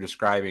decks you were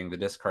describing, the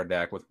discard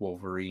deck with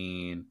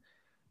Wolverine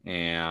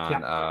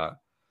and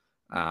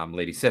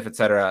Lady Sif,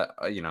 etc.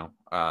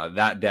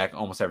 That deck,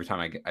 almost every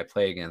time I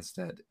play against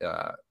it,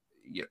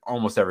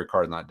 almost every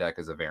card in that deck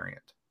is a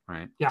variant,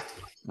 right? Yeah.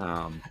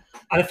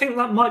 I think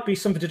that might be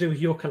something to do with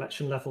your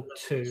collection level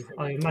too.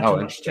 I imagine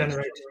that's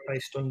generated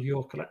based on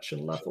your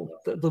collection level.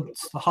 The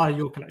higher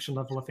your collection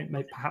level, I think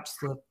perhaps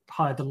the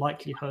higher the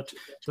likelihood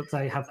that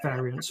they have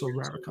variants or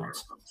rarer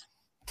cards.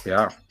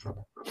 Yeah,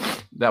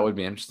 that would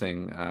be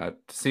interesting to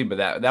see, but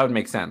that would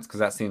make sense because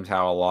that seems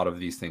how a lot of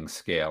these things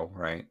scale,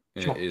 right?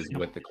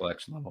 With the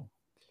collection level.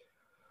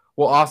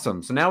 Well,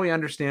 awesome. So now we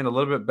understand a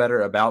little bit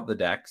better about the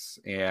decks,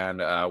 and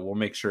we'll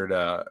make sure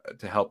to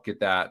help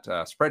get that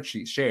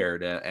spreadsheet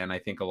shared. And I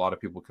think a lot of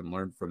people can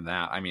learn from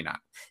that. I mean,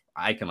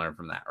 I can learn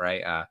from that,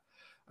 right?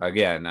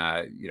 again,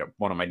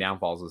 one of my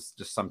downfalls is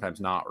just sometimes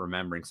not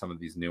remembering some of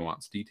these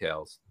nuanced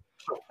details.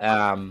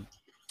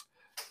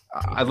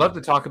 I'd love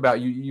to talk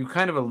about, you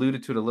kind of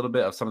alluded to it a little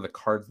bit, of some of the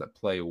cards that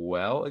play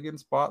well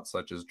against bots,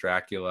 such as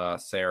Dracula,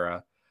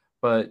 Sarah.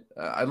 But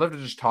I'd love to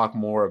just talk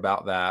more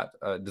about that,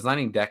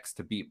 designing decks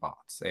to beat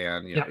bots.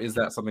 And, is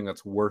that something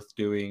that's worth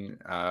doing,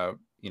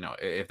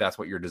 if that's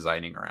what you're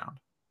designing around?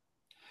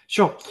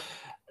 Sure.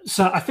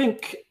 So I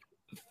think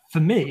for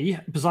me,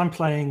 because I'm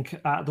playing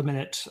at the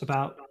minute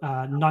about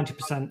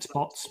 90%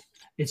 bots,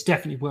 it's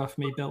definitely worth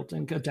me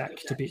building a deck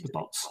to beat the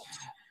bots.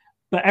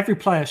 But every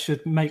player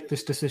should make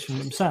this decision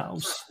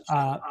themselves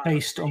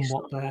based on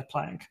what they're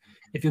playing.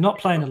 If you're not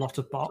playing a lot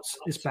of bots,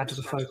 it's better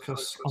to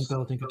focus on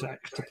building a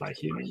deck to play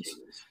humans.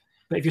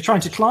 But if you're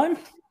trying to climb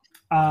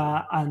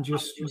and you're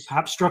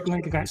perhaps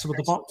struggling against some of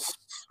the bots,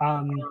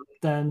 and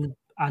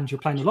you're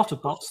playing a lot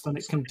of bots, then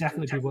it can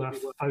definitely be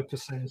worth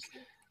focusing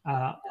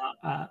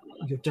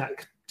your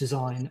deck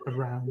design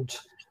around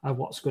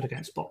what's good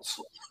against bots.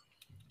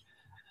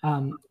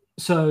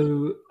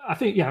 So I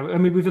think,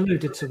 we've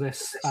alluded to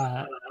this.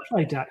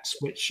 Play decks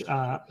which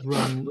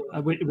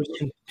which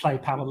can play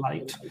power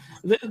late.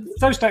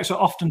 Those decks will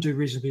often do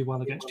reasonably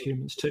well against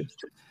humans too.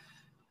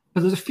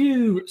 But there's a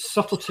few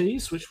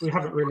subtleties which we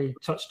haven't really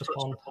touched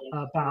upon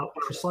about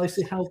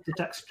precisely how the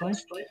decks play.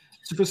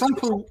 So, for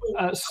example,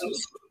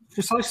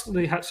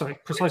 precisely how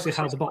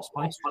the bots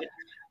play.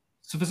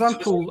 So, for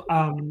example,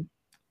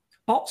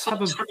 bots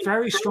have a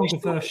very strong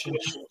aversion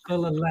to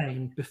fill a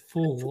lane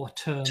before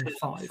turn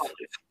 5.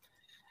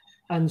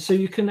 And so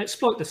you can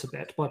exploit this a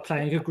bit by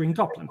playing a Green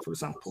Goblin, for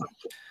example.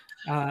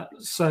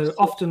 So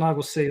often I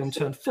will see on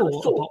turn 4, a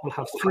bot will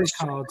have 3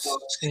 cards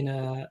in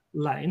a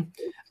lane.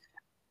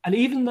 And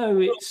even though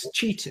it's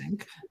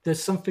cheating,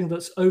 there's something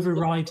that's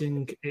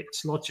overriding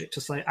its logic to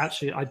say,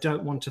 actually, I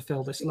don't want to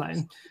fill this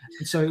lane.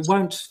 And so it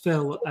won't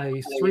fill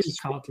a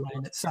 3-card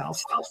lane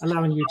itself,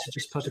 allowing you to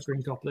just put a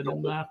Green Goblin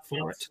in there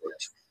for it.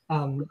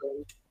 And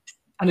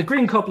a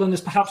Green Goblin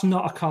is perhaps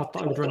not a card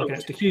that I would run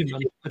against a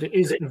human, but it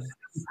is a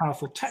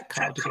powerful tech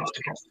card against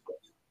a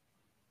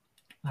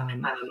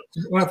bot.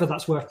 Whether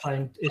that's worth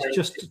playing is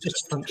just a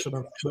function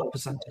of what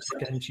percentage of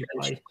games you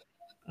play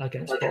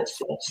against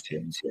bots or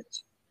humans.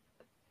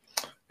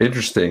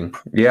 Interesting.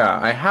 Yeah,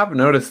 I have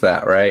noticed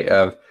that, right?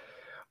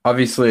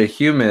 Obviously, a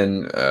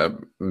human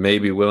may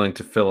be willing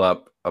to fill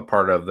up a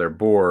part of their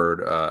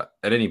board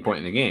at any point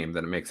in the game,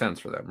 then it makes sense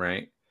for them,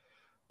 right?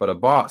 But a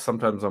bot,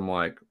 sometimes I'm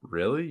like,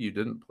 really? You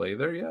didn't play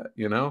there yet?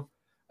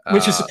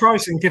 Which is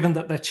surprising, given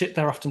that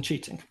they're often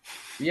cheating.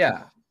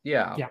 Yeah.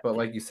 But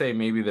like you say,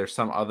 maybe there's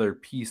some other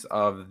piece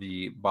of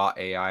the bot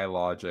AI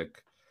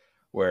logic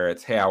where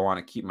it's, hey, I want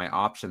to keep my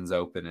options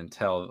open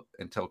until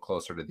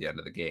closer to the end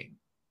of the game,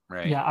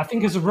 right? Yeah, I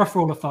think as a rough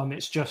rule of thumb,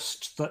 it's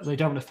just that they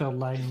don't want to fill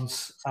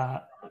lanes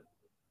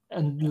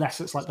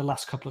unless it's like the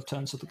last couple of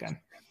turns of the game.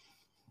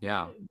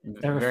 Yeah,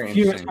 there are a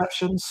few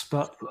exceptions,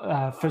 but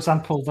for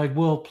example, they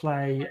will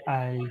play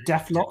a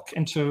Deathlock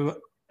into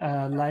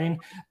a lane,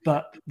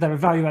 but they're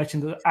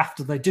evaluating that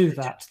after they do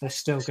that, they're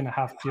still going to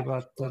have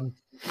fewer than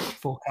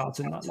 4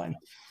 cards in that lane.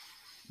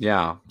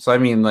 Yeah, so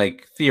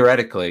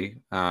theoretically,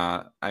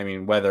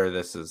 whether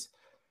this is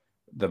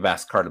the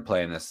best card to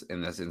play in this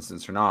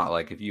instance or not,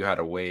 like if you had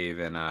a Wave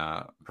and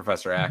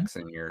Professor X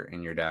in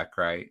your deck,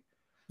 right?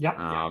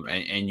 Yeah.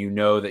 And you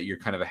know that you're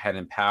kind of ahead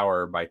in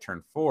power by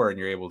turn 4 and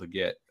you're able to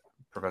get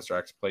Professor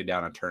X played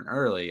down a turn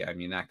early.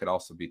 That could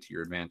also be to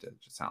your advantage,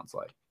 it sounds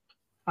like.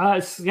 I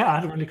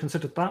hadn't really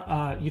considered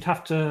that. You'd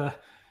have to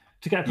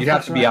get You'd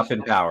have to be up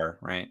in power,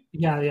 right?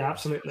 Yeah,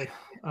 absolutely.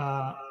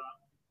 It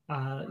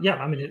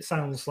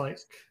sounds like...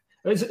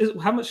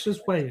 how much does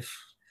Wave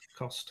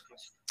cost?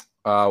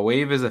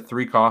 Wave is a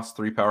 3-cost,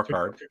 3-power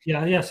card.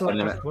 Yeah, so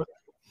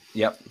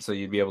yep, so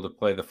you'd be able to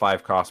play the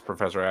 5-cost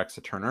Professor X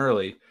a turn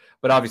early,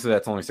 but obviously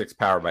that's only 6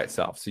 power by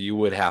itself, so you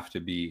would have to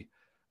be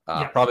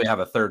probably have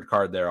a 3rd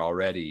card there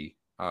already,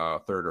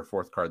 3rd or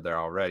 4th card there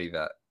already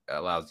that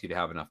allows you to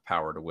have enough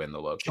power to win the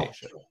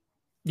location.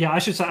 Yeah, I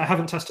should say I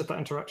haven't tested that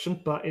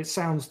interaction, but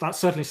that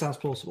certainly sounds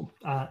plausible.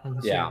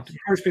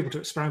 Encourage people to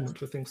experiment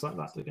with things like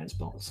that against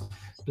bots,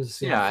 because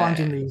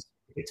finding these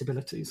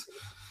predictabilities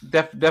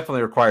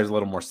definitely requires a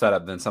little more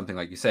setup than something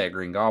like you say, a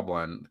Green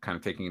Goblin, kind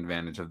of taking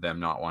advantage of them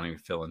not wanting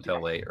to fill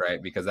until late,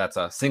 right? Because that's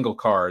a single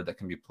card that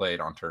can be played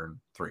on turn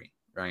 3,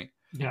 right?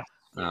 Yeah.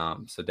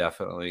 So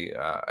definitely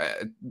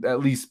at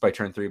least by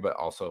turn 3, but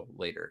also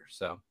later.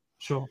 So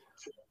sure.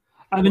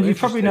 You've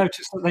probably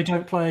noticed that they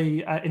don't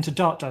play into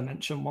Dark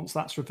Dimension once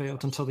that's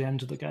revealed until the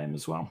end of the game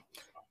as well.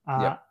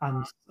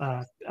 And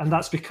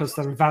that's because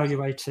they're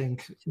evaluating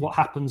what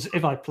happens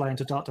if I play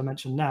into Dark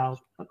Dimension now.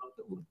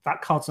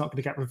 That card's not going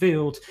to get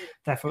revealed,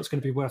 therefore it's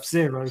going to be worth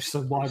 0.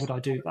 So why would I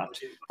do that?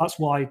 That's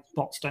why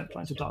bots don't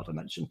play into Dark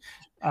Dimension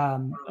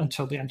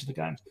until the end of the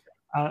game.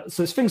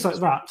 So it's things like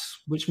that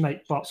which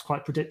make bots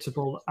quite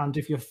predictable. And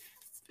if you're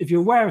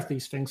aware of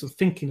these things and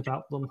thinking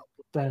about them,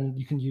 then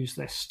you can use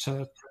this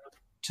to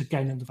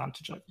gain an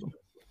advantage over them.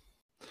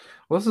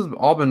 Well, this has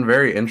all been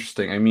very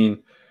interesting.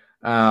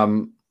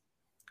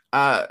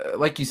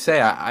 Like you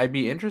say, I'd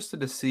be interested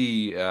to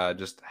see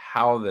just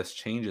how this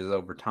changes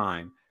over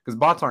time because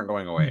bots aren't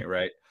going away,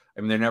 right? I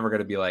mean, they're never going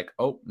to be like,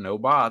 oh, no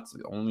bots,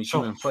 only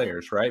Sure. human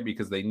players, right?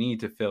 Because they need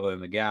to fill in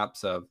the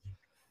gaps of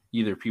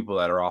either people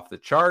that are off the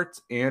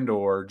charts and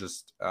or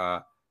just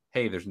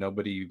hey, there's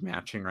nobody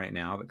matching right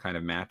now that kind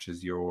of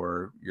matches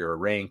your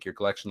rank, your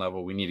collection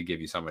level. We need to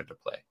give you somebody to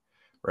play,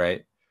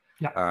 right?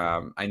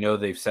 Yeah. I know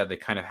they've said they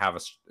kind of have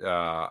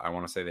I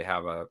want to say they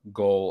have a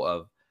goal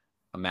of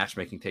a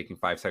matchmaking taking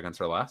 5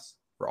 seconds or less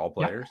for all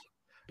players,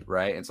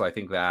 right? And so I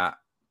think that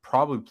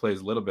probably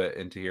plays a little bit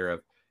into here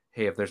of,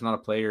 hey, if there's not a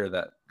player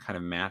that kind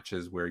of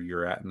matches where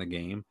you're at in the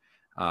game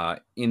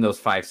in those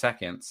 5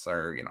 seconds,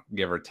 or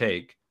give or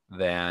take,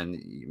 then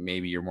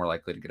maybe you're more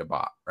likely to get a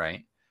bot,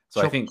 right?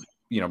 So I think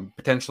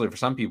potentially for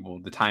some people,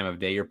 the time of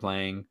day you're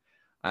playing,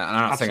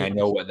 I'm not saying I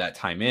know what that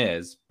time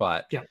is,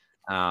 but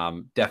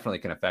definitely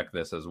can affect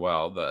this as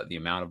well, the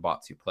amount of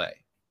bots you play,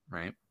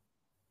 right?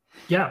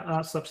 Yeah,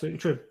 that's absolutely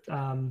true.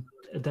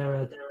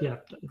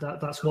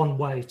 That's one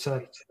way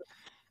to.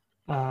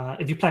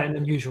 If you play at an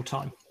unusual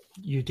time,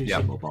 you do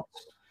see more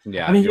bots.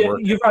 Yeah, I mean,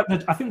 you're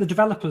right. I think the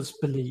developers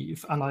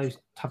believe, and I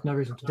have no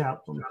reason to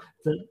doubt them,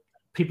 that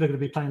people are going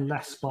to be playing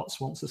less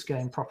bots once this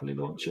game properly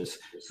launches,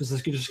 because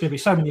there's just going to be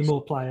so many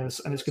more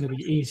players, and it's going to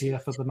be easier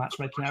for the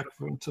matchmaking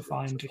algorithm to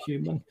find a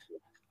human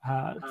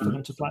for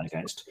them to play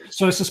against.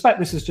 So I suspect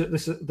this is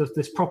just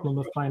this problem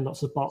of playing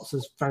lots of bots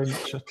is very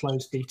much a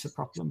closed beta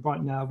problem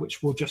right now,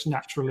 which will just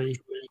naturally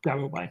go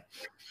away.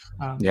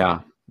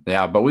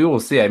 But we will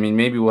see. I mean,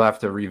 maybe we'll have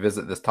to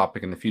revisit this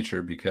topic in the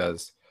future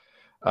because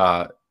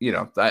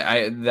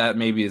that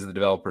maybe is the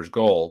developer's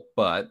goal,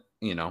 but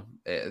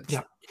it's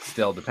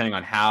still depending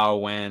on how,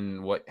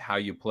 when, how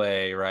you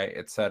play, right,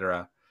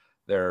 etc.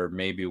 There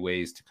may be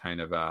ways to kind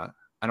of I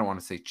don't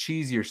want to say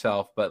cheese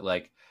yourself, but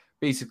like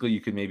basically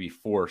you could maybe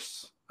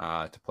force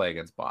to play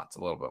against bots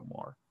a little bit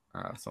more.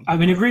 I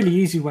mean, a really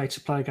easy way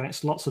to play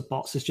against lots of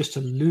bots is just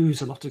to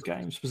lose a lot of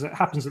games, because it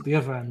happens at the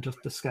other end of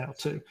the scale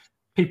too.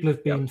 People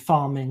who've been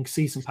farming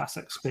season pass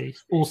XP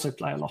also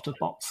play a lot of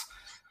bots.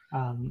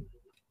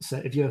 So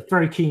if you're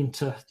very keen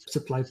to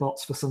play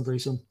bots for some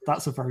reason,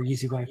 that's a very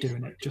easy way of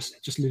doing it.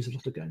 Just lose a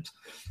lot of games.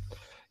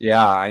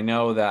 Yeah, I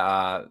know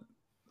that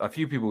a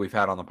few people we've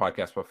had on the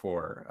podcast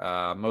before,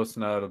 most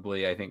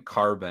notably, I think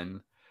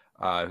Carbon,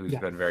 who's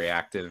been very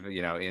active,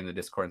 in the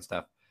Discord and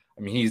stuff.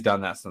 I mean, he's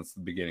done that since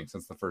the beginning,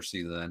 since the first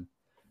season.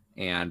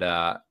 And,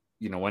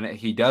 when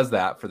he does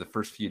that for the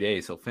first few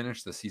days, he'll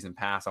finish the season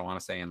pass, I want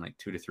to say, in like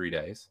 2 to 3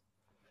 days,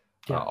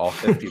 all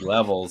 50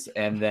 levels.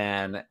 And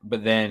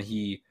then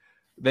he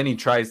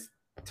tries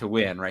to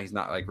win, right? He's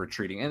not like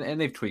retreating. And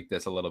they've tweaked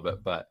this a little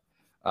bit, but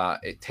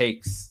it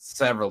takes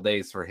several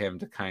days for him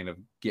to kind of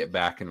get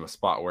back into a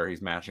spot where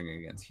he's matching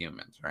against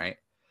humans, right?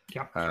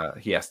 Yeah.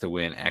 He has to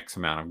win X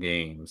amount of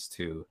games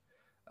to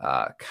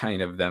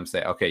kind of them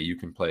say, okay, you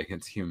can play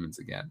against humans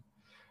again.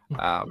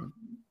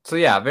 So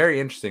yeah,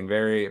 very interesting,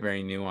 very,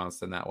 very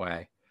nuanced in that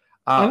way.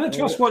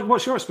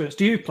 What's your experience?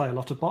 Do you play a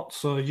lot of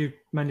bots, or are you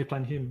mainly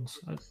playing humans?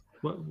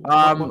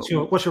 What's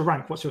your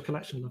rank? What's your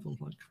collection level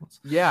like?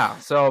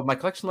 So my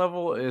collection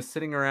level is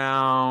sitting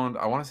around,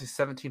 I want to say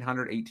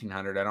 1700,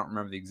 1800. I don't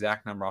remember the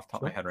exact number off the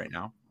top of my head right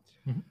now.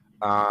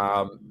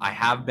 I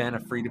have been a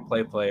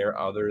free-to-play player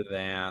other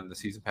than the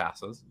season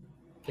passes.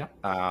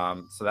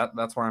 So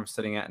that's where I'm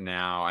sitting at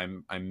now.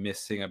 I'm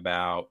missing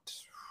about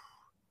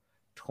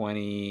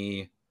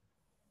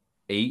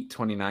 28,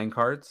 29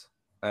 cards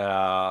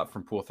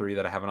from Pool 3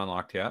 that I haven't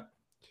unlocked yet.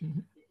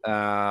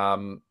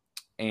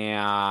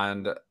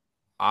 And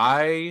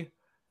I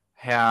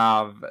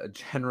have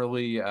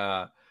generally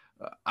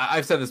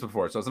I've said this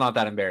before, so it's not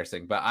that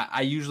embarrassing, but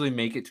I usually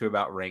make it to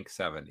about rank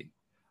 70.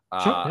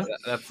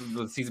 That's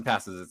the season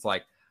passes. It's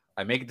like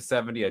I make it to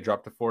 70, I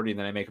drop to 40, and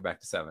then I make it back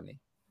to 70.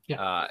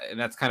 And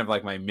that's kind of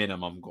like my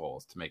minimum goal,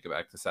 is to make it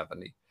back to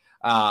 70.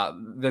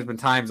 There's been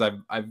times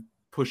I've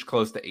pushed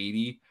close to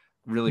 80,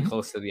 really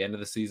close to the end of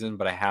the season,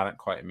 but I haven't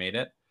quite made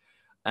it.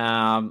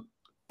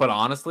 But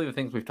honestly, the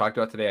things we've talked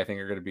about today, I think,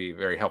 are going to be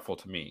very helpful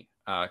to me.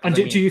 And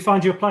do you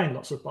find you're playing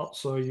lots of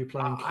bots, or are you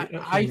playing?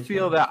 I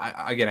feel that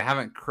I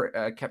haven't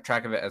kept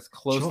track of it as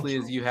closely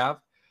as you have,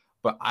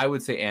 but I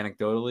would say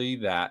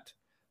anecdotally that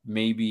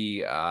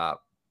maybe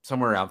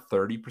somewhere around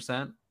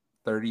 30%,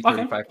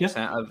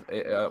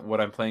 35% of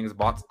what I'm playing is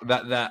bots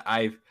that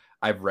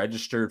I've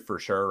registered for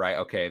sure, right?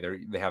 Okay,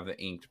 they have the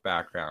inked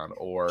background,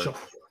 or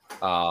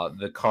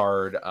the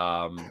card,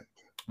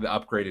 the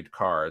upgraded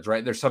cards,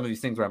 right? There's some of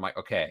these things where I'm like,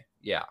 okay,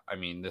 yeah, I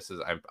mean, this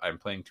is I'm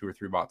playing 2 or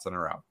 3 bots in a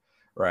row,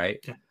 right?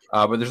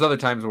 But there's other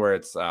times where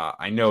it's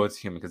I know it's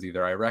human because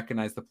either I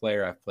recognize the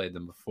player, I've played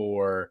them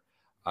before,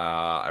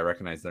 I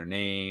recognize their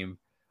name,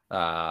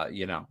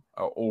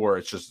 or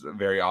it's just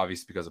very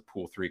obvious because of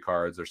Pool 3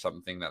 cards or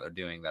something that they're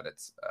doing that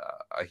it's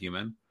a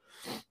human.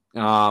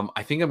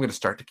 I think I'm going to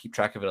start to keep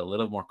track of it a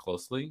little more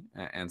closely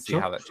and see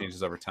how that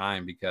changes over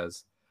time,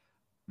 because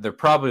there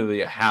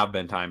probably have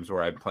been times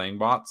where I'm playing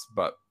bots,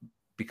 but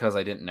because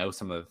I didn't know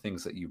some of the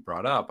things that you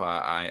brought up,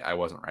 I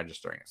wasn't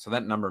registering it. So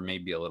that number may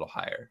be a little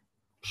higher.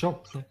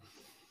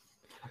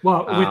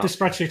 Well, with the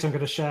spreadsheet I'm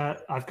going to share,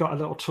 I've got a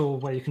little tool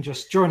where you can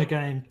just join a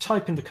game,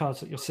 type in the cards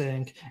that you're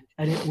seeing,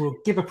 and it will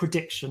give a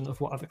prediction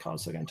of what other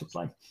cards they're going to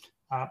play,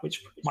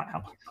 which might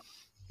help.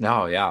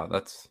 No, yeah,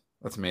 that's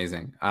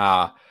amazing.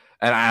 And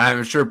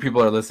I'm sure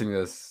people are listening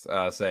to this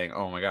saying,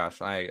 "Oh my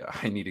gosh, I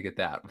need to get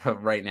that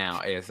right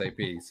now,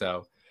 ASAP."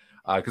 So,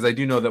 because I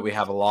do know that we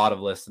have a lot of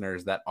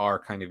listeners that are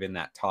kind of in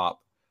that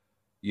top,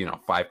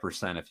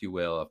 5%, if you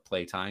will, of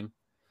playtime.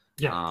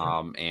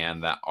 Yeah.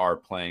 And that are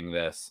playing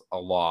this a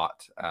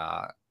lot,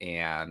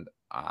 and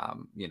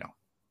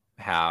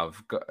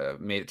have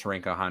made it to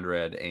rank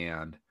 100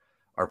 and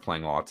are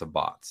playing lots of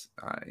bots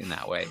in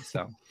that way.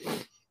 So,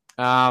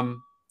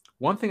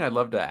 one thing I'd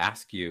love to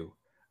ask you,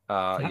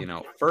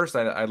 first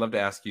I'd love to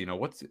ask you,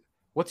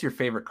 what's your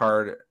favorite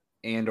card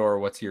and/or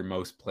what's your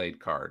most played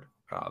card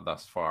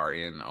thus far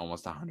in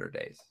almost 100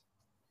 days?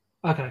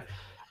 Okay.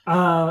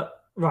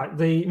 Right,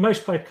 the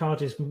most played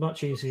card is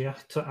much easier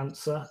to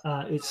answer.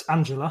 It's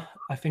Angela.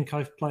 I think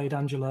I've played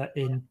Angela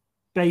in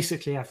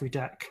basically every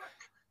deck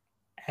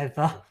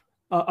ever.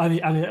 I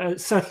mean,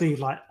 certainly,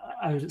 like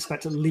I would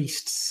expect at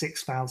least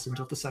 6,000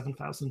 of the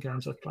 7,000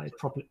 games I've played.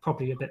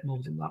 Probably a bit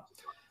more than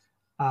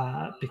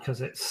that,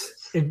 because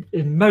it's in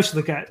most of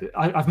the games.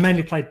 I've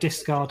mainly played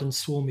discard and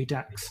swarmy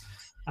decks.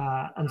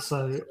 And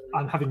so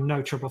I'm having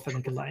no trouble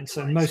filling a lane.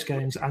 So in most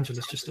games,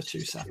 Angela's just a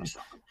 2/7,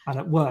 and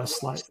at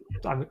worst,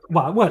 at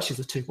worst she's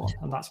a 2/1,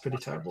 and that's pretty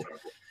terrible.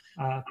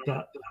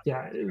 But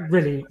yeah,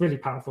 really, really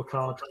powerful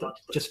card that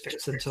just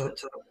fits into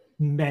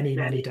many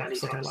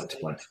decks that I like to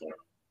play.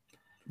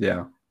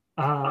 Yeah.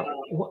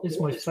 What is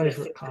my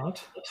favorite card?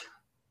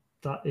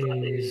 That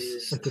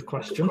is a good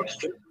question.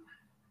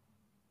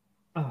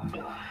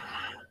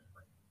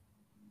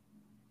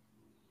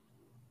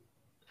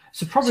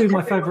 So probably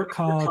my favorite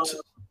card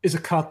is a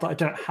card that I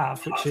don't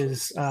have, which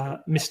is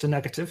Mr.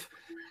 Negative.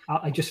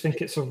 I just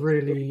think it's a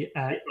really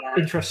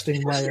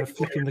interesting way of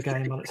flipping the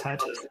game on its head.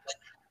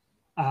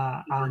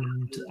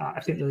 And I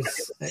think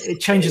it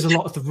changes a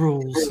lot of the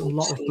rules, a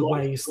lot of the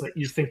ways that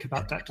you think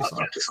about deck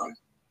design.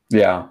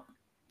 Yeah,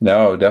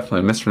 no,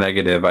 definitely. Mr.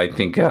 Negative, I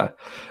think,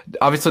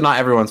 obviously not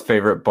everyone's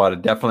favorite,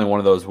 but definitely one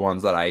of those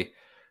ones that I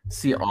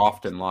see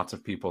often lots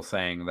of people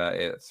saying that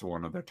it's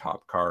one of their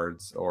top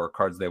cards or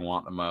cards they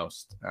want the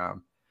most.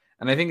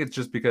 And I think it's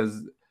just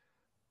because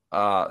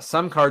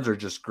some cards are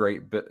just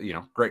great,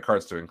 great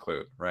cards to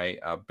include, right?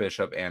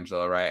 Bishop,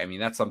 Angela, right? I mean,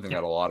 that's something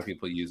that a lot of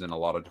people use in a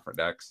lot of different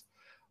decks.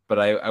 But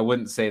I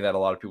wouldn't say that a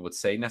lot of people would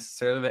say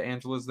necessarily that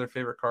Angela is their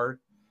favorite card.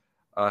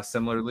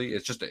 Similarly,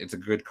 it's a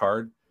good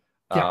card.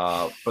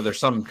 But there's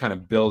some kind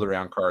of build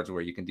around cards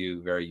where you can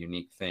do very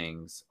unique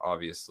things.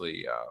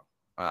 Obviously,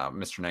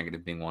 Mr.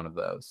 Negative being one of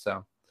those.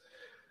 So,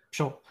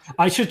 sure.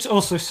 I should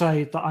also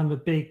say that I'm a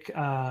big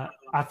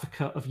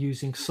advocate of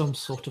using some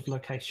sort of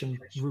location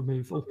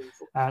removal.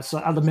 So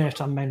at the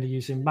minute, I'm mainly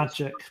using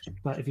Magic,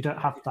 but if you don't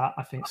have that,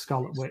 I think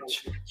Scarlet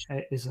Witch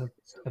is a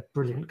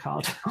brilliant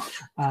card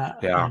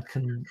and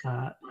can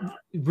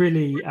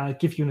really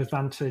give you an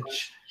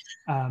advantage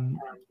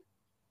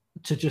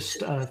to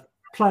just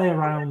play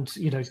around.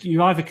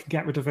 You either can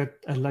get rid of a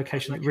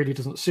location that really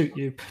doesn't suit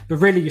you, but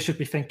really you should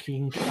be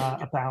thinking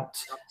about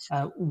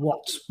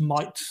what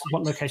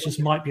locations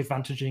might be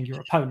advantaging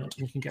your opponent,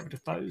 and you can get rid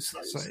of those.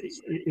 So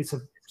it's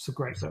a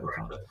great little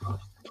card.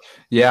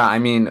 Yeah, I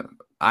mean,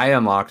 I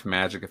unlocked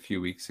Magic a few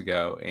weeks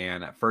ago,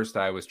 and at first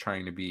I was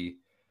trying to be,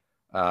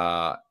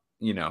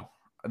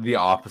 the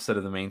opposite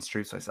of the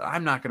mainstream. So I said,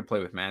 I'm not going to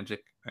play with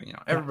Magic.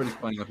 Everybody's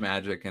playing with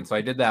Magic, and so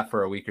I did that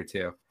for a week or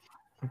two.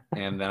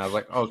 And then I was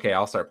like, okay,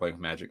 I'll start playing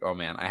with Magic. Oh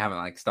man, I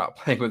haven't stopped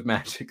playing with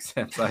Magic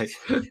since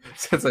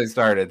I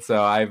started.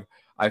 So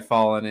I've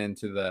fallen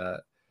into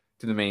the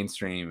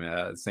mainstream,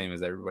 same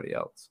as everybody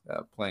else,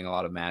 playing a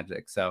lot of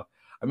Magic. So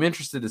I'm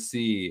interested to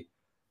see,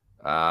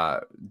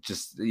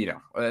 this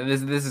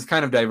is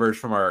kind of diverged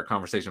from our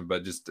conversation,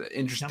 but just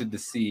interested to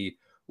see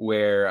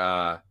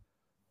where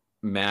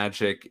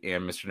Magic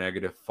and Mr.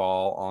 Negative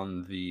fall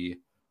on the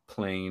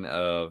plane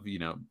of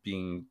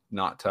being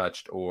not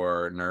touched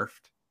or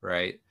nerfed.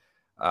 Right.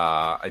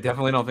 I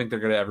definitely don't think they're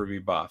going to ever be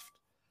buffed.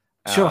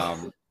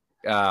 Sure.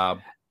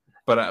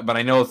 But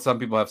I know some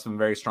people have some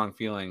very strong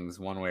feelings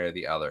one way or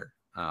the other.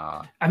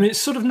 I mean, it's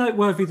sort of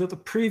noteworthy that the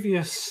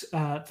previous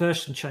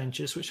version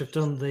changes, which have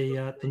done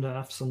the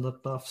nerfs and the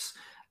buffs,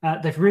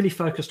 they've really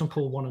focused on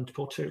pool 1 and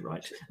pool 2,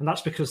 right? And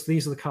that's because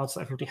these are the cards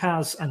that everybody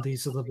has, and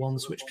these are the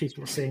ones which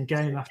people are seeing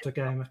game after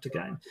game after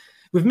game.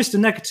 With Mr.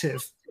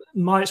 Negative,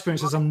 my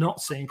experience is I'm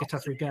not seeing it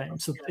every game.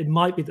 So it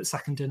might be that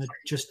Second Dinner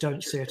just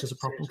don't see it as a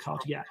problem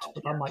card yet,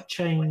 but that might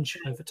change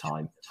over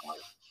time.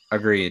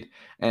 Agreed.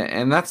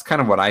 And that's kind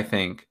of what I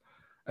think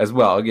as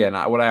well. Again,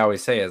 what I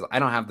always say is I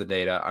don't have the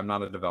data. I'm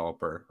not a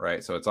developer,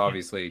 right? So it's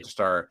obviously just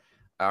our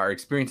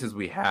experiences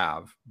we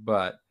have.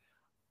 But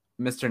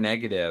Mr.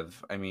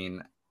 Negative, I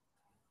mean,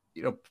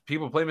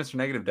 people play Mr.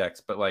 Negative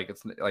decks, but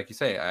it's like you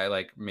say,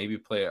 I maybe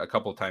play a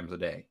couple times a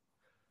day.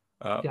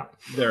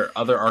 There are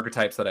other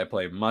archetypes that I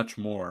play much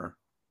more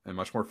and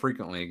much more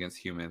frequently against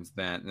humans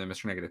than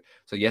Mr. Negative.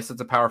 So yes, it's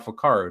a powerful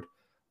card,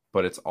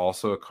 but it's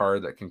also a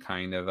card that can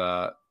kind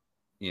of,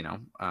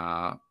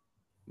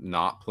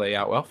 not play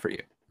out well for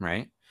you,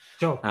 right?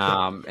 Sure.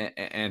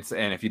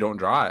 And if you don't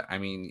draw it, I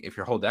mean, if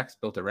your whole deck's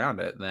built around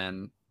it,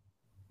 then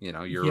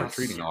you're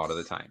retreating a lot of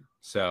the time.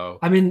 So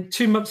I mean,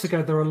 2 months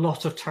ago there were a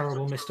lot of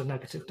terrible Mr.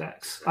 Negative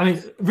decks. I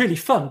mean, really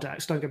fun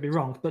decks, don't get me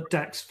wrong, but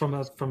decks from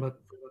a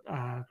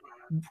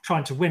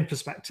trying to win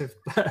perspective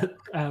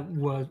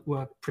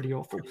were pretty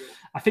awful.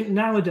 I think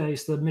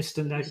nowadays the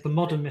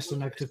modern Mr.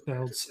 Negative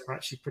builds are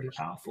actually pretty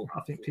powerful.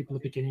 I think people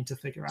are beginning to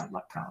figure out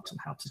that card and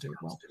how to do it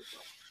well.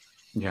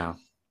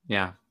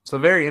 Yeah. So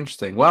very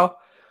interesting. Well,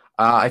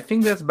 I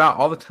think that's about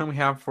all the time we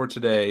have for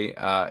today.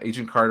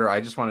 Agent Carter, I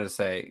just wanted to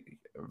say,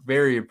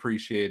 very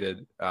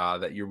appreciated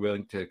that you're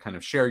willing to kind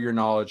of share your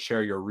knowledge,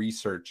 share your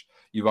research.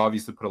 You've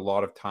obviously put a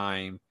lot of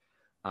time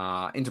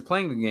into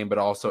playing the game, but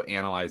also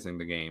analyzing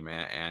the game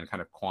and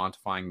kind of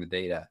quantifying the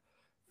data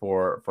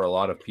for a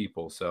lot of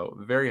people. So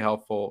very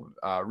helpful.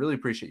 Really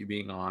appreciate you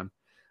being on.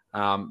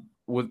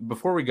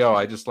 Before we go,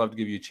 I just love to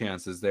give you a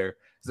chance. Is there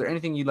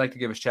anything you'd like to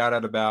give a shout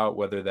out about,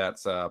 whether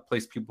that's a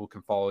place people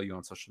can follow you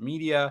on social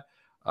media,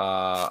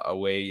 a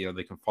way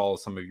they can follow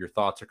some of your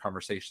thoughts or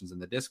conversations in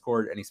the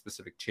Discord, any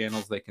specific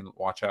channels they can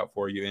watch out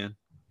for you in?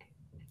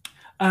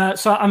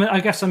 So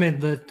I guess I'm in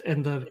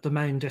the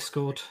main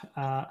Discord.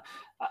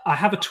 I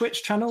have a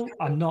Twitch channel.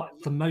 I'm not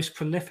the most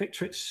prolific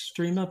Twitch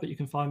streamer, but you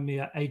can find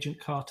me at Agent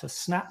Carter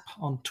Snap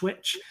on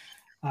Twitch,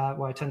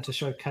 where I tend to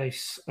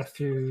showcase a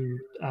few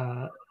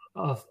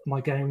of my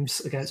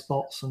games against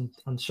bots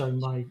and show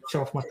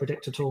off my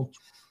predictor tool.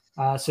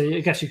 So I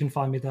guess you can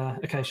find me there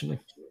occasionally.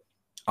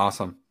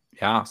 Awesome.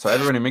 Yeah. So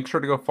everybody, make sure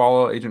to go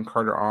follow Agent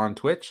Carter on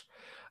Twitch.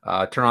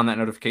 Turn on that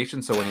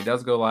notification so when he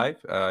does go live,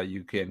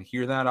 you can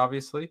hear that,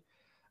 obviously.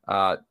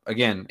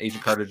 Again,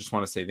 Agent Carter, just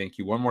want to say thank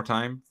you one more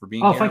time for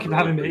being here. Thank you for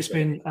having me. It's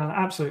been an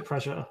absolute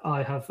pleasure.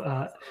 I have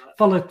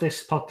followed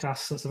this podcast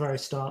since the very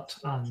start,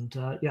 and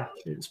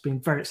it's been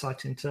very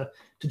exciting to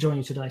join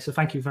you today. So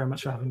thank you very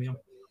much for having me on.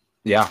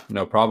 Yeah,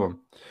 no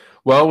problem.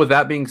 Well, with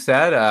that being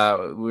said,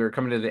 we're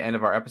coming to the end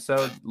of our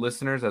episode.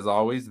 Listeners, as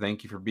always,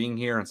 thank you for being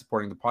here and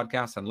supporting the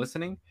podcast and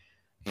listening,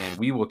 and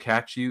we will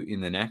catch you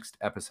in the next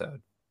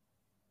episode.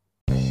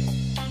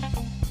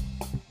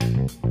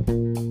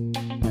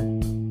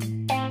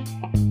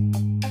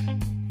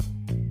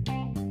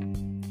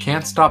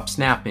 Can't Stop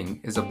Snapping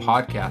is a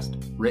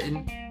podcast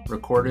written,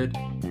 recorded,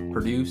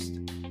 produced,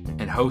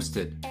 and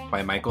hosted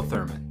by Michael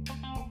Thurman.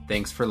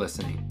 Thanks for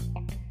listening.